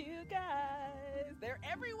think of cute guys. They're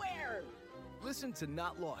everywhere. Listen to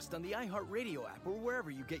Not Lost on the iHeartRadio app or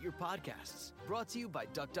wherever you get your podcasts. Brought to you by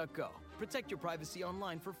DuckDuckGo. Protect your privacy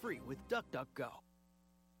online for free with DuckDuckGo.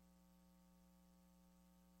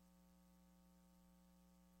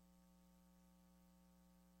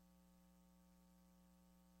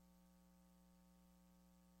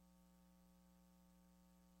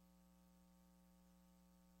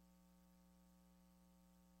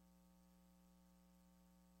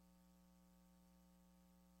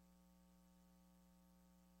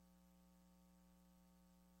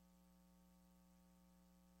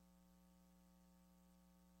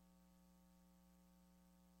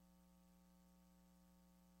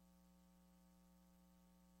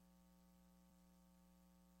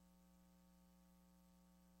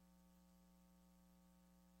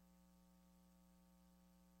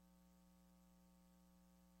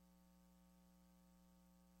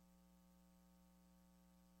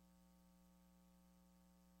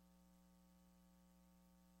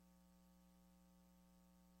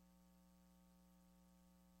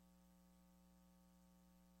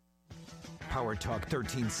 Power Talk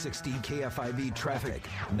 1360 KFIV traffic.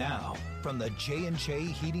 Now, from the J&J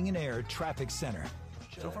Heating and Air Traffic Center.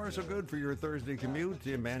 So far, so good for your Thursday commute.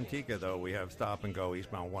 In Manteca, though, we have stop and go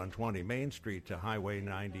eastbound 120 Main Street to Highway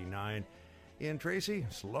 99. In Tracy,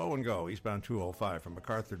 slow and go eastbound 205 from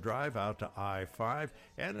MacArthur Drive out to I-5.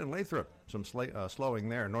 And in Lathrop, some slowing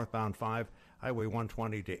there, northbound 5, Highway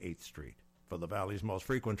 120 to 8th Street. For the Valley's most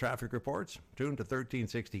frequent traffic reports, tune to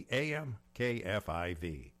 1360 AM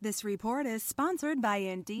KFIV. This report is sponsored by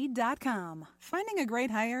Indeed.com. Finding a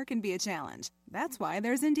great hire can be a challenge. That's why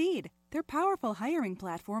there's Indeed. Their powerful hiring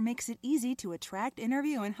platform makes it easy to attract,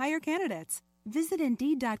 interview, and hire candidates Visit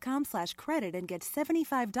Indeed.com/credit and get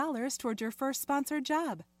 $75 toward your first sponsored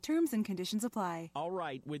job. Terms and conditions apply. All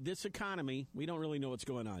right, with this economy, we don't really know what's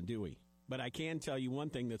going on, do we? But I can tell you one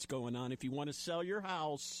thing that's going on. If you want to sell your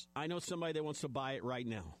house, I know somebody that wants to buy it right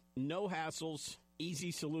now. No hassles,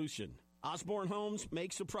 easy solution. Osborne Homes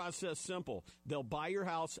makes the process simple. They'll buy your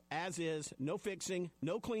house as is, no fixing,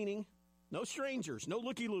 no cleaning, no strangers, no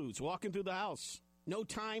looky-loos walking through the house. No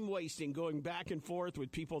time wasting going back and forth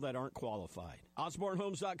with people that aren't qualified.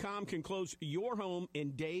 OsborneHomes.com can close your home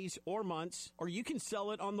in days or months, or you can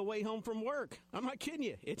sell it on the way home from work. I'm not kidding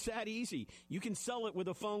you. It's that easy. You can sell it with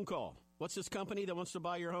a phone call. What's this company that wants to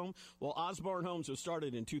buy your home? Well, Osborne Homes was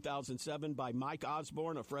started in 2007 by Mike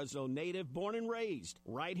Osborne, a Fresno native, born and raised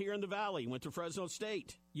right here in the Valley, went to Fresno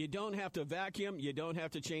State. You don't have to vacuum. You don't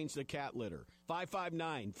have to change the cat litter.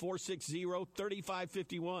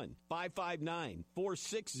 559-460-3551.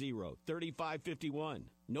 559-460-3551.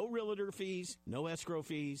 No realtor fees, no escrow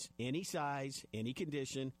fees, any size, any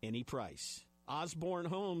condition, any price.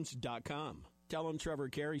 OsborneHomes.com. Tell them Trevor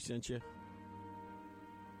Carey sent you.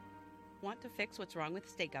 Want to fix what's wrong with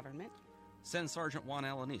state government? Send Sergeant Juan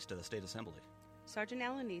Alanis to the State Assembly. Sergeant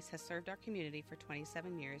Alanis has served our community for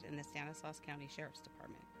 27 years in the Stanislaus County Sheriff's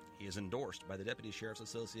Department. He is endorsed by the Deputy Sheriff's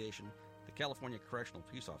Association, the California Correctional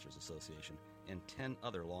Peace Officers Association, and 10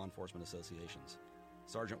 other law enforcement associations.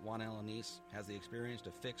 Sergeant Juan Alanis has the experience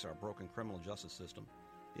to fix our broken criminal justice system,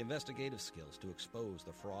 the investigative skills to expose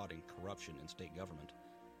the fraud and corruption in state government,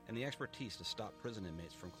 and the expertise to stop prison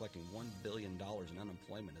inmates from collecting $1 billion in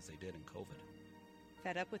unemployment as they did in COVID.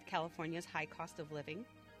 Fed up with California's high cost of living?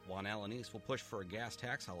 Juan Alanis will push for a gas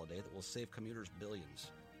tax holiday that will save commuters billions.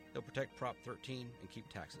 He'll protect Prop 13 and keep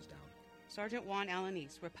taxes down. Sergeant Juan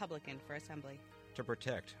Alanis, Republican for Assembly. To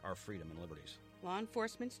protect our freedom and liberties. Law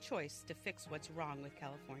enforcement's choice to fix what's wrong with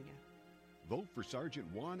California. Vote for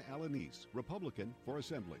Sergeant Juan Alanis, Republican for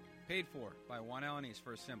Assembly. Paid for by Juan Alanis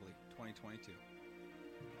for Assembly, 2022.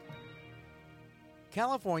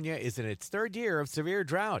 California is in its third year of severe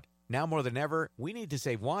drought. Now more than ever, we need to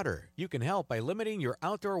save water. You can help by limiting your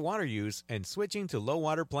outdoor water use and switching to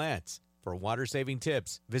low-water plants. For water-saving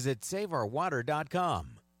tips, visit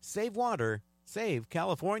SaveOurWater.com. Save water, save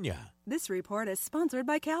California. This report is sponsored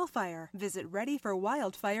by CAL FIRE. Visit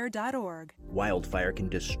readyforwildfire.org. Wildfire can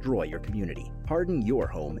destroy your community. Harden your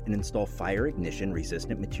home and install fire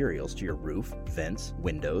ignition-resistant materials to your roof, vents,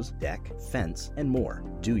 windows, deck, fence, and more.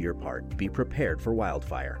 Do your part. Be prepared for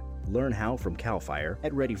wildfire. Learn how from CAL FIRE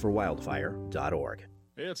at readyforwildfire.org.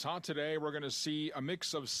 It's hot today. We're going to see a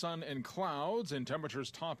mix of sun and clouds and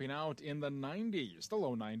temperatures topping out in the 90s, the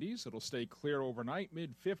low 90s. It'll stay clear overnight,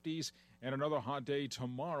 mid-50s, and another hot day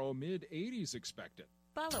tomorrow, mid-80s expected.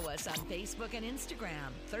 Follow us on Facebook and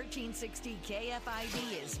Instagram. 1360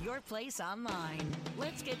 KFIV is your place online.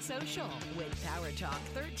 Let's get social with Power Talk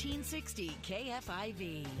 1360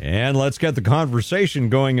 KFIV. And let's get the conversation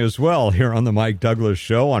going as well here on the Mike Douglas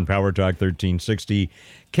Show on Power Talk 1360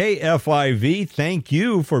 KFIV. Thank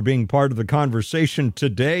you for being part of the conversation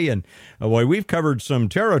today. And boy, we've covered some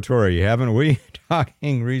territory, haven't we?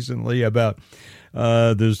 Talking recently about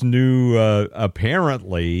this new,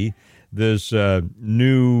 apparently, this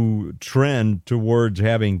new trend towards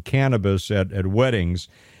having cannabis at weddings.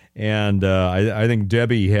 And I think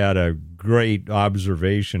Debbie had a great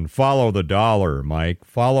observation. Follow the dollar, Mike.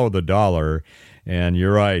 Follow the dollar. And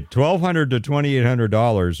you're right. $1,200 to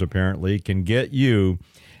 $2,800 apparently can get you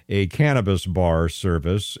a cannabis bar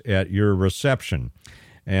service at your reception.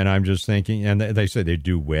 And I'm just thinking, and they say they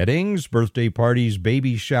do weddings, birthday parties,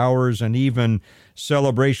 baby showers, and even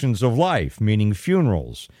celebrations of life, meaning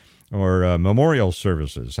funerals or memorial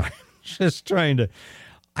services. I'm just trying to,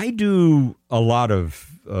 I do a lot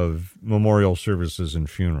of memorial services and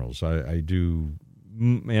funerals. I do,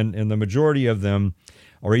 and the majority of them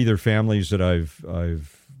are either families that I've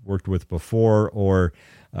worked with before, or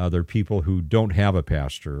they're people who don't have a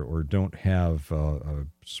pastor or don't have a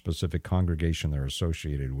specific congregation they're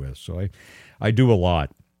associated with. So I do a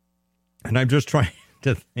lot. And I'm just trying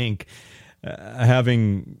to think,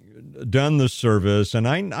 having done the service, and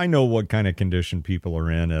I know what kind of condition people are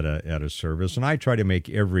in at a service, and I try to make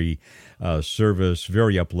every service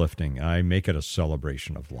very uplifting. I make it a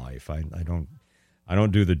celebration of life. I don't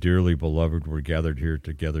do the dearly beloved, we're gathered here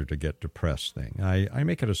together to get depressed thing. I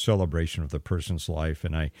make it a celebration of the person's life,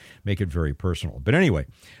 and I make it very personal. But anyway,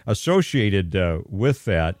 associated with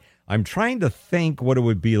that, I'm trying to think what it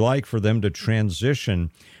would be like for them to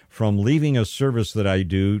transition from leaving a service that I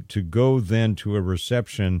do to go then to a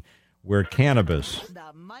reception where cannabis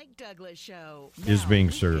The Mike Douglas Show is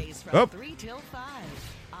being served. From 3 till 5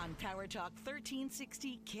 on on Power Talk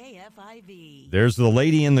 1360 KFIV. There's the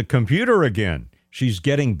lady in the computer again. She's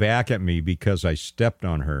getting back at me because I stepped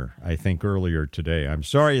on her, I think, earlier today. I'm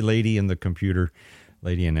sorry, lady in the computer,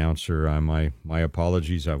 lady announcer. My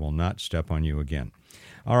apologies. I will not step on you again.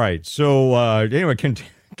 All right. So anyway,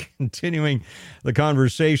 continuing the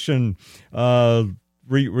conversation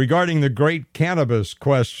regarding the great cannabis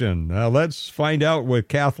question. Let's find out what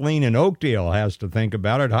Kathleen in Oakdale has to think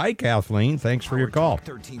about it. Hi, Kathleen. Thanks for your call.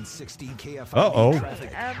 1360 KFIV Uh-oh.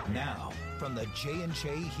 traffic. Now, from the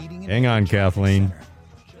J&J Heating and Hang on, Kathleen.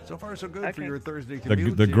 So far, so good for your Thursday The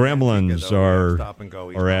commute. gremlins Stop and go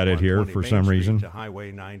are at it here 120 for Main some Street reason. To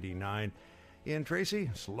Highway 99 in Tracy,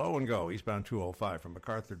 slow and go eastbound 205 from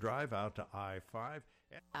MacArthur Drive out to I-5.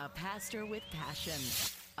 A pastor with passion.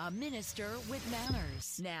 A minister with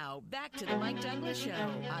manners. Now, back to the Mike Douglas Show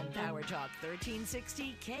on Power Talk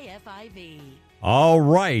 1360 KFIV. All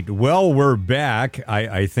right. Well, we're back.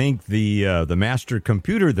 I think the master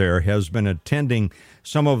computer there has been attending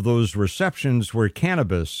some of those receptions where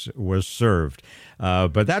cannabis was served.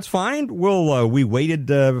 But that's fine. We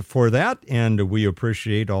waited for that, and we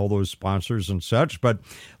appreciate all those sponsors and such. But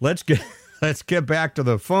let's get back to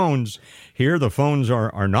the phones here. The phones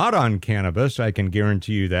are not on cannabis. I can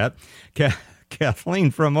guarantee you that.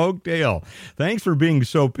 Kathleen from Oakdale, thanks for being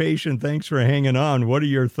so patient. Thanks for hanging on. What are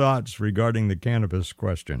your thoughts regarding the cannabis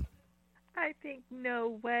question? I think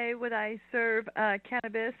no way would I serve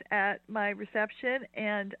cannabis at my reception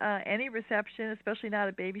and any reception, especially not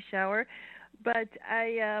a baby shower. But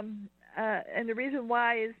and the reason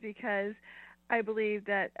why is because I believe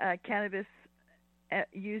that cannabis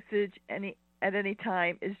usage at any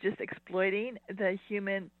time is just exploiting the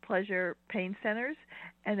human pleasure pain centers,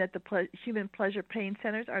 and that the human pleasure pain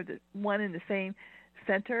centers are one in the same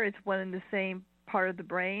center. It's one in the same part of the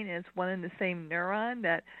brain, and it's one in the same neuron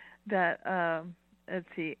that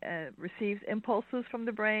receives impulses from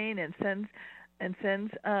the brain and sends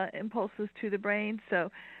impulses to the brain.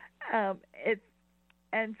 So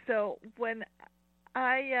so when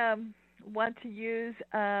I want to use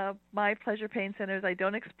my pleasure pain centers, I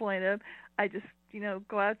don't exploit them. I just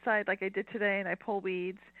go outside like I did today, and I pull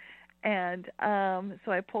weeds. And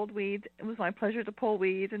so I pulled weeds. It was my pleasure to pull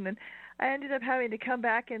weeds, and then I ended up having to come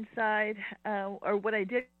back inside, or when I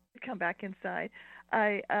did come back inside,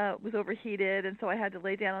 I was overheated, and so I had to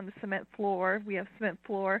lay down on the cement floor. We have cement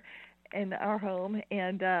floor in our home,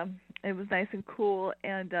 and it was nice and cool,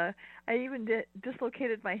 and I even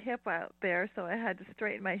dislocated my hip out there, so I had to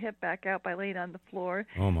straighten my hip back out by laying on the floor.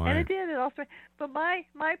 Oh, my. And it did. It also, but my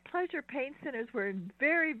pleasure pain centers were in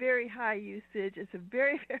very, very high usage. It's a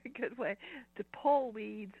very, very good way to pull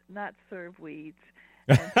weeds, not serve weeds.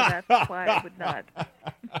 And so that's why I would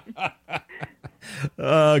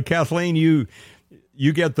not. Kathleen, you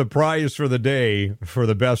get the prize for the day for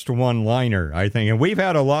the best one-liner, I think. And we've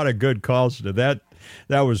had a lot of good calls to that.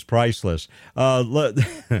 That was priceless. Let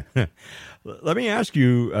me ask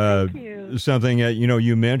you, something.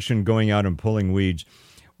 You mentioned going out and pulling weeds.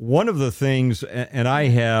 One of the things, and I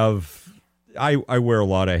wear a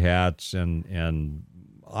lot of hats, and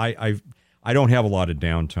I don't have a lot of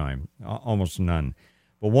downtime, almost none.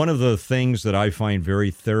 But one of the things that I find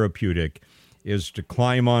very therapeutic is to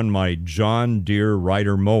climb on my John Deere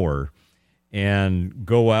Rider mower and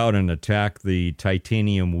go out and attack the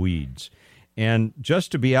titanium weeds. And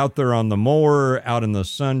just to be out there on the mower, out in the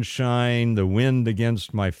sunshine, the wind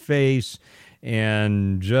against my face,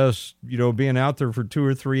 and just, being out there for 2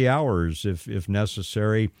 or 3 hours if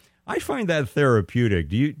necessary, I find that therapeutic.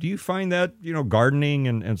 Do you find that, gardening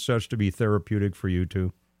and such to be therapeutic for you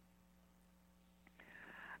too?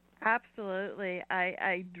 Absolutely.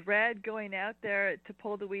 I dread going out there to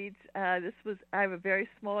pull the weeds. I have a very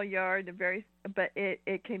small yard, but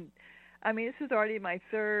it can. I mean, this is already my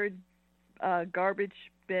third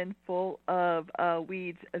garbage bin full of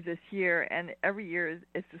weeds this year, and every year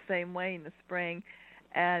it's the same way in the spring.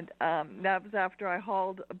 And that was after I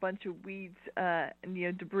hauled a bunch of weeds,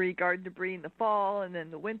 debris, garden debris in the fall, and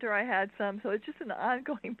then the winter I had some. So it's just an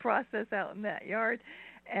ongoing process out in that yard,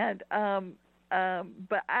 and.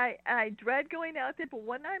 But I dread going out there, but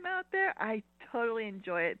when I'm out there, I totally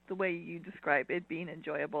enjoy it the way you describe it being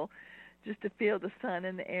enjoyable. Just to feel the sun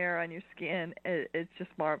and the air on your skin, it's just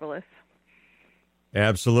marvelous.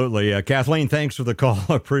 Absolutely. Kathleen, thanks for the call.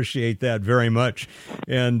 Appreciate that very much.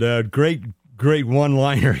 And great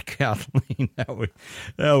one-liner, Kathleen. That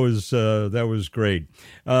was great.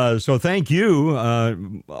 So thank you,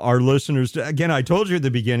 our listeners. Again, I told you at the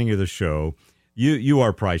beginning of the show You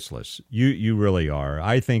are priceless. You really are.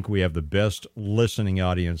 I think we have the best listening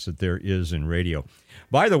audience that there is in radio.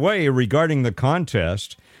 By the way, regarding the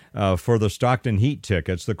contest for the Stockton Heat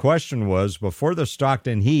tickets, the question was, before the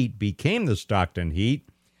Stockton Heat became the Stockton Heat,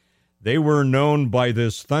 they were known by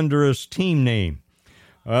this thunderous team name.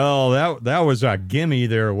 Well, that was a gimme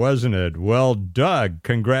there, wasn't it? Well, Doug,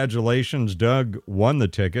 congratulations. Doug won the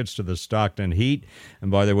tickets to the Stockton Heat.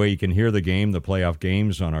 And by the way, you can hear the game, the playoff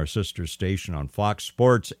games, on our sister station on Fox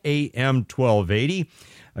Sports AM 1280.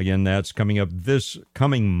 Again, that's coming up this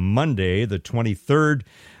coming Monday, the 23rd.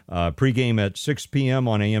 Pregame at 6 p.m.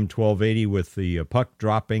 on AM 1280 with the puck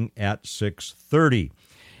dropping at 6:30.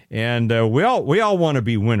 And we all want to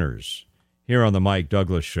be winners here on the Mike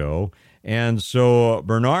Douglas Show. And so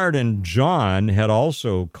Bernard and John had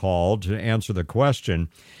also called to answer the question.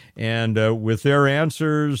 And with their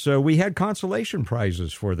answers, we had consolation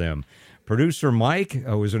prizes for them. Producer Mike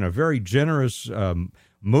was in a very generous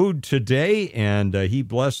mood today, and he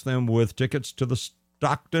blessed them with tickets to the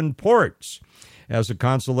Stockton Ports as a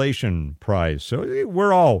consolation prize. So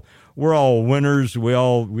we're all winners.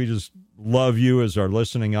 We just love you as our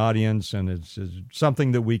listening audience, and it's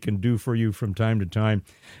something that we can do for you from time to time.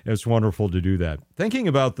 It's wonderful to do that. Thinking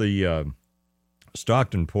about the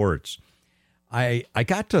Stockton Ports, I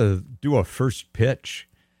got to do a first pitch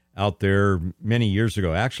out there many years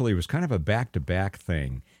ago. Actually, it was kind of a back-to-back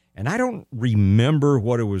thing, and I don't remember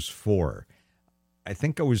what it was for. I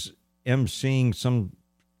think I was emceeing some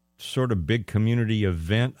sort of big community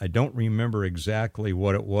event. I don't remember exactly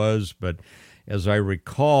what it was, but as I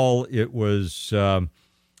recall, it was a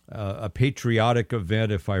patriotic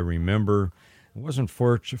event, if I remember. It wasn't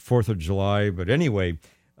 4th of July, but anyway,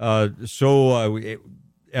 as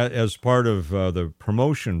part of the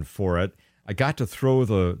promotion for it, I got to throw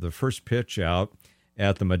the first pitch out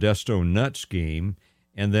at the Modesto Nuts game,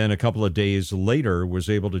 and then a couple of days later was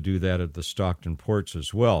able to do that at the Stockton Ports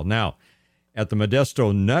as well. Now, at the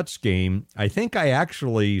Modesto Nuts game, I think I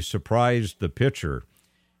actually surprised the pitcher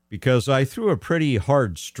because I threw a pretty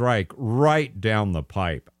hard strike right down the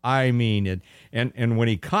pipe. I mean, and when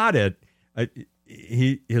he caught it,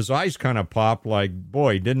 his eyes kind of popped like,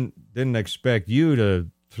 boy, didn't expect you to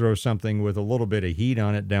throw something with a little bit of heat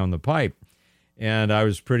on it down the pipe. And I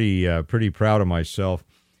was pretty proud of myself.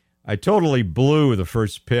 I totally blew the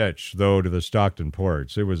first pitch, though, to the Stockton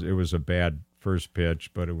Ports. It was a bad first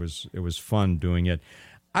pitch, but it was fun doing it.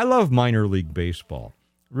 I love minor league baseball.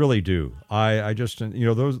 Really do. I just,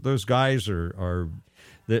 those guys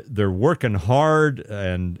they're working hard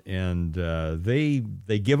and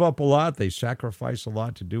they give up a lot. They sacrifice a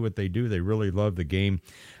lot to do what they do. They really love the game.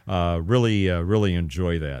 Really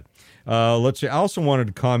enjoy that. Let's see. I also wanted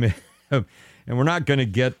to comment, and we're not going to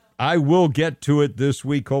get. I will get to it this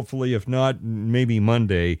week, hopefully. If not, maybe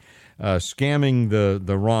Monday. Scamming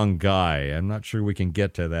the wrong guy. I'm not sure we can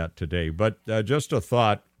get to that today, but just a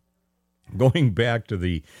thought. Going back to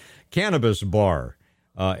the cannabis bar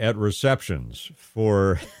at receptions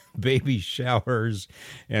for baby showers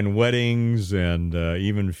and weddings and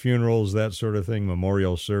even funerals, that sort of thing,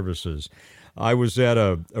 memorial services. I was at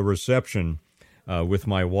a reception with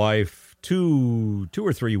my wife two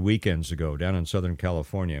or three weekends ago down in Southern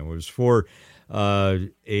California. It was for let's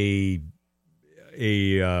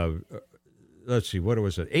see, what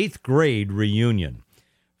was it? 8th grade reunion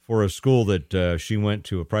for a school that she went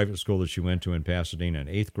to, a private school that she went to in Pasadena, an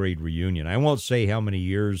 8th grade reunion. I won't say how many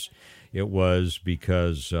years it was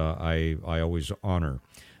because I always honor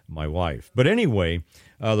my wife. But anyway,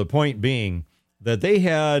 the point being that they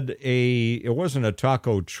had it wasn't a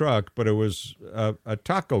taco truck, but it was a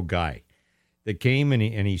taco guy that came and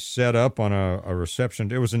he set up on a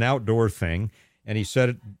reception. It was an outdoor thing, and he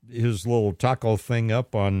set his little taco thing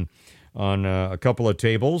up on a couple of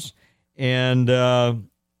tables, and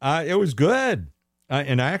it was good.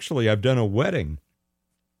 And actually, I've done a wedding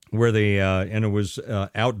where and it was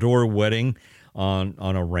outdoor wedding on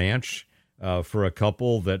a ranch for a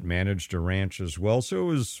couple that managed a ranch as well.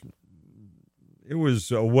 So it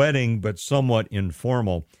was a wedding, but somewhat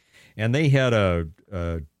informal. And they had a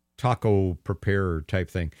taco preparer type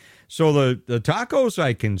thing. So the tacos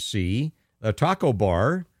I can see, a taco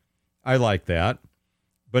bar, I like that.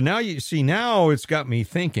 But now now it's got me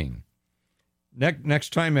thinking.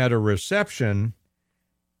 Next time at a reception,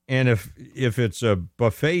 and if it's a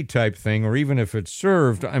buffet type thing, or even if it's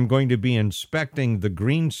served, I'm going to be inspecting the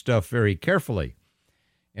green stuff very carefully.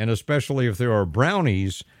 And especially if there are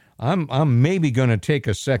brownies, I'm maybe going to take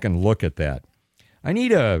a second look at that.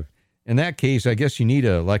 In that case, I guess you need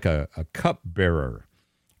a cup bearer,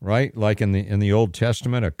 right? Like in the Old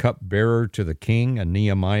Testament, a cup bearer to the king, a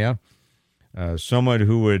Nehemiah, someone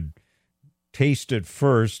who would taste it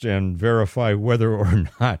first and verify whether or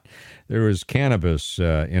not there is cannabis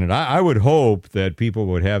in it. I would hope that people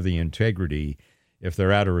would have the integrity, if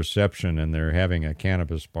they're at a reception and they're having a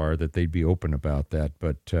cannabis bar, that they'd be open about that.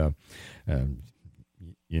 But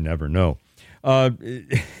you never know.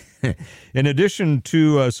 In addition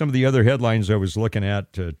to some of the other headlines I was looking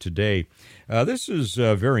at today, this is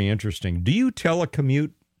very interesting. Do you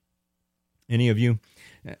telecommute, any of you?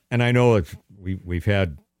 And I know we've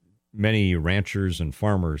had many ranchers and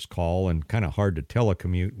farmers call, and kind of hard to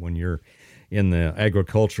telecommute when you're in the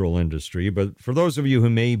agricultural industry. But for those of you who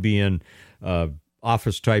may be in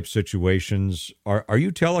office-type situations, are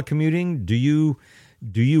you telecommuting? Do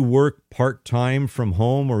you work part-time from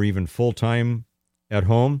home or even full-time at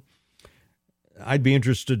home? I'd be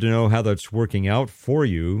interested to know how that's working out for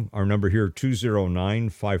you. Our number here,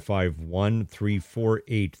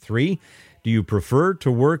 209-551-3483. Do you prefer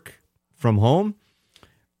to work from home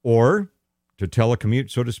or to telecommute,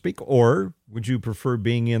 so to speak? Or would you prefer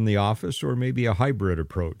being in the office, or maybe a hybrid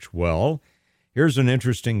approach? Well, here's an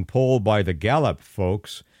interesting poll by the Gallup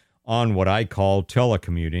folks on what I call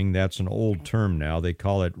telecommuting. That's an old term now. They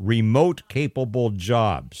call it remote-capable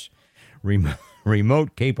jobs.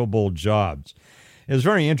 Remote-capable jobs. It's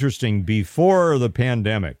very interesting. Before the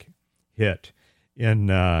pandemic hit in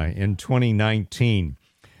 2019,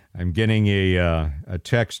 I'm getting a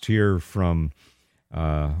text here from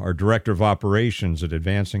our director of operations at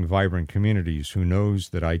Advancing Vibrant Communities, who knows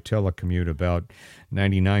that I telecommute about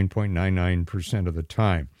 99.99% of the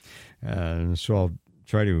time. So I'll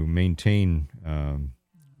try to maintain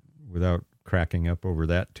without cracking up over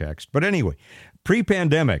that text. But anyway,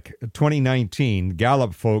 pre-pandemic 2019,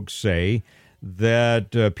 Gallup folks say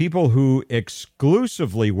that people who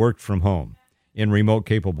exclusively worked from home in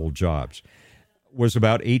remote-capable jobs was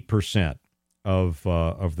about 8% of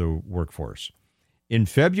the workforce. In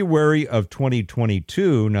February of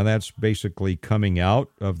 2022, now that's basically coming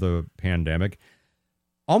out of the pandemic,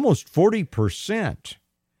 almost 40%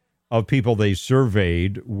 of people they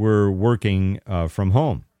surveyed were working from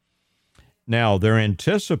home. Now, they're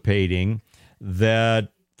anticipating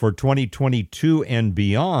that for 2022 and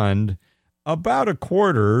beyond, about a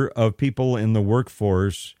quarter of people in the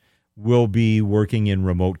workforce will be working in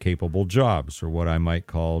remote-capable jobs, or what I might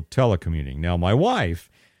call telecommuting. Now, my wife,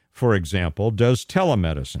 for example, does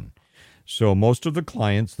telemedicine. So most of the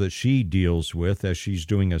clients that she deals with as she's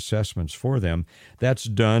doing assessments for them, that's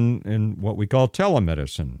done in what we call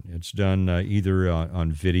telemedicine. It's done either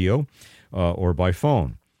on video or by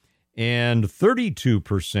phone. And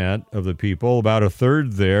 32% of the people, about a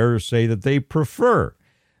third there, say that they prefer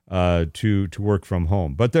to work from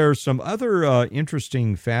home. But there are some other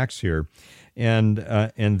interesting facts here, and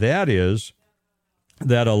that is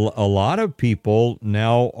that a lot of people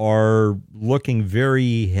now are looking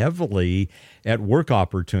very heavily at work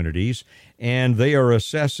opportunities, and they are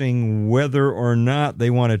assessing whether or not they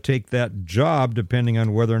want to take that job depending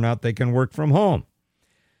on whether or not they can work from home.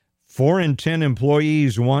 4 in 10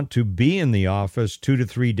 employees want to be in the office 2 to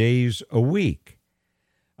 3 days a week.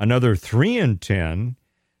 Another 3 in 10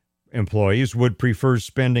 employees would prefer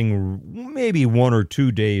spending maybe 1 or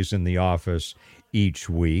 2 days in the office each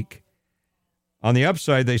week. On the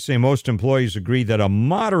upside, they say most employees agree that a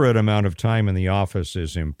moderate amount of time in the office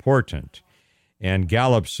is important. And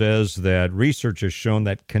Gallup says that research has shown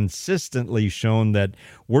that consistently shown that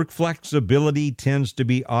work flexibility tends to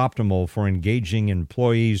be optimal for engaging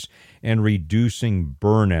employees and reducing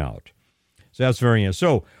burnout. So that's very interesting.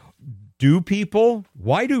 So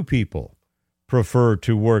why do people prefer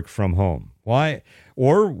to work from home? Why?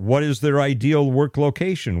 Or what is their ideal work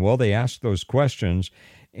location? Well, they asked those questions,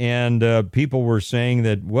 and people were saying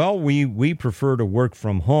that, well, we prefer to work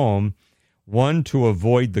from home, 1, to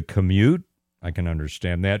avoid the commute. I can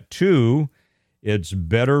understand that. 2, it's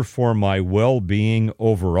better for my well-being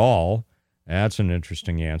overall. That's an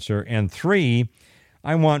interesting answer. And 3,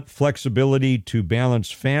 I want flexibility to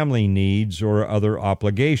balance family needs or other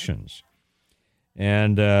obligations.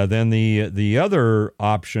 And then the other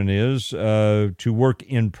option is to work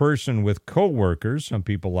in person with coworkers. Some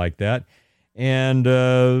people like that. And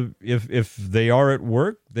if they are at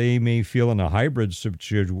work, they may feel in a hybrid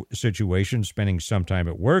situation, spending some time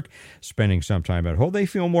at work, spending some time at home. They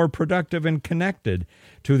feel more productive and connected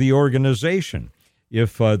to the organization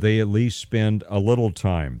if they at least spend a little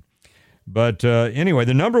time. But anyway,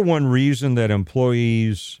 the number one reason that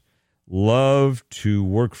employees love to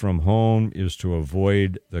work from home is to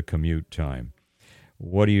avoid the commute time.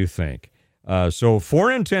 What do you think? So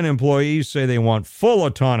 4 in 10 employees say they want full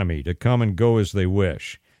autonomy to come and go as they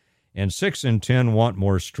wish. And 6 in 10 want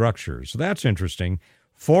more structure. So that's interesting.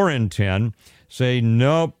 4 in 10 say,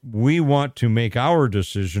 nope, we want to make our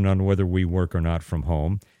decision on whether we work or not from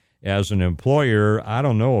home. As an employer, I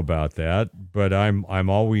don't know about that, but I'm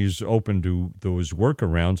always open to those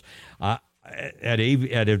workarounds. At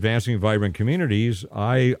Advancing Vibrant Communities,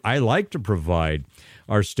 I like to provide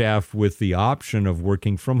our staff with the option of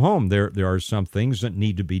working from home. There are some things that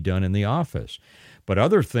need to be done in the office, but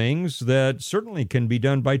other things that certainly can be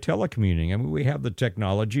done by telecommuting. I mean, we have the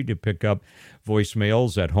technology to pick up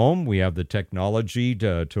voicemails at home. We have the technology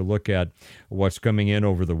to look at what's coming in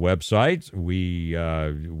over the website.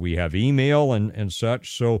 We have email and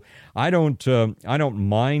such. So I don't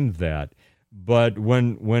mind that. But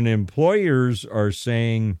when employers are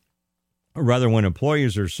saying, I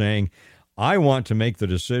want to make the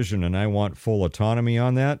decision and I want full autonomy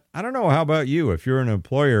on that, I don't know. How about you? If you're an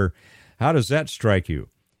employer, how does that strike you?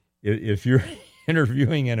 If you're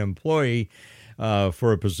interviewing an employee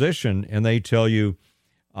for a position and they tell you,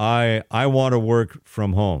 I want to work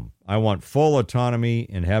from home, I want full autonomy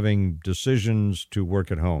in having decisions to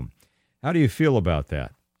work at home, how do you feel about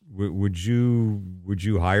that? Would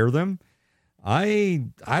you hire them? I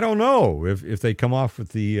don't know if they come off with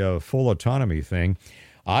the full autonomy thing.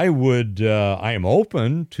 I am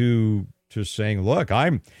open to saying, look,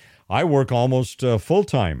 I work almost full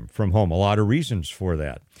time from home. A lot of reasons for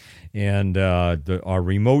that, and our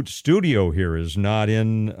remote studio here is not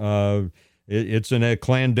in. It's in a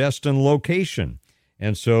clandestine location,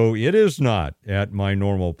 and so it is not at my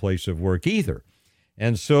normal place of work either.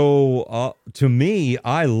 And so, to me,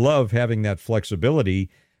 I love having that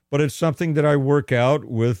flexibility. But it's something that I work out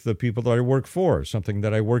with the people that I work for, something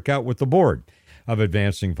that I work out with the board of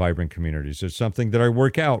Advancing Vibrant Communities. It's something that I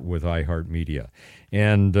work out with iHeartMedia.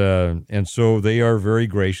 And so they are very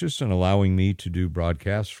gracious in allowing me to do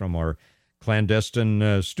broadcasts from our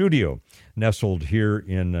clandestine studio nestled here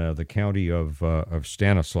in the county of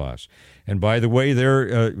Stanislaus. And by the way,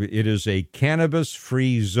 it is a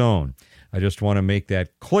cannabis-free zone. I just want to make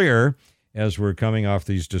that clear as we're coming off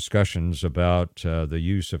these discussions about the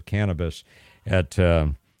use of cannabis at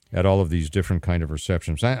all of these different kind of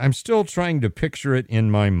receptions. I'm still trying to picture it in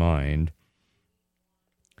my mind,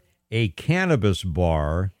 a cannabis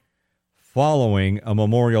bar following a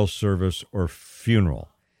memorial service or funeral.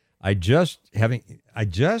 I just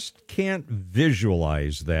can't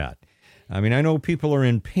visualize that. I mean, I know people are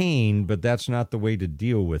in pain, but that's not the way to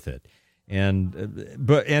deal with it.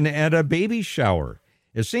 And at a baby shower,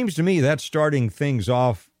 it seems to me that's starting things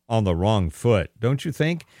off on the wrong foot, don't you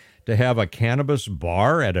think? To have a cannabis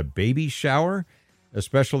bar at a baby shower,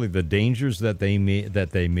 especially the dangers that they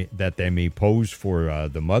may pose for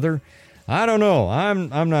the mother. I don't know.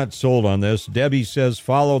 I'm not sold on this. Debbie says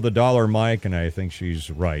follow the dollar, Mike, and I think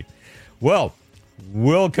she's right. Well,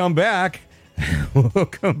 we'll come back. We'll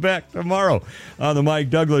come back tomorrow on the Mike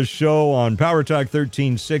Douglas Show on Power Talk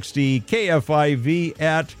 1360 KFIV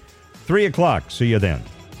at 3 o'clock. See you then.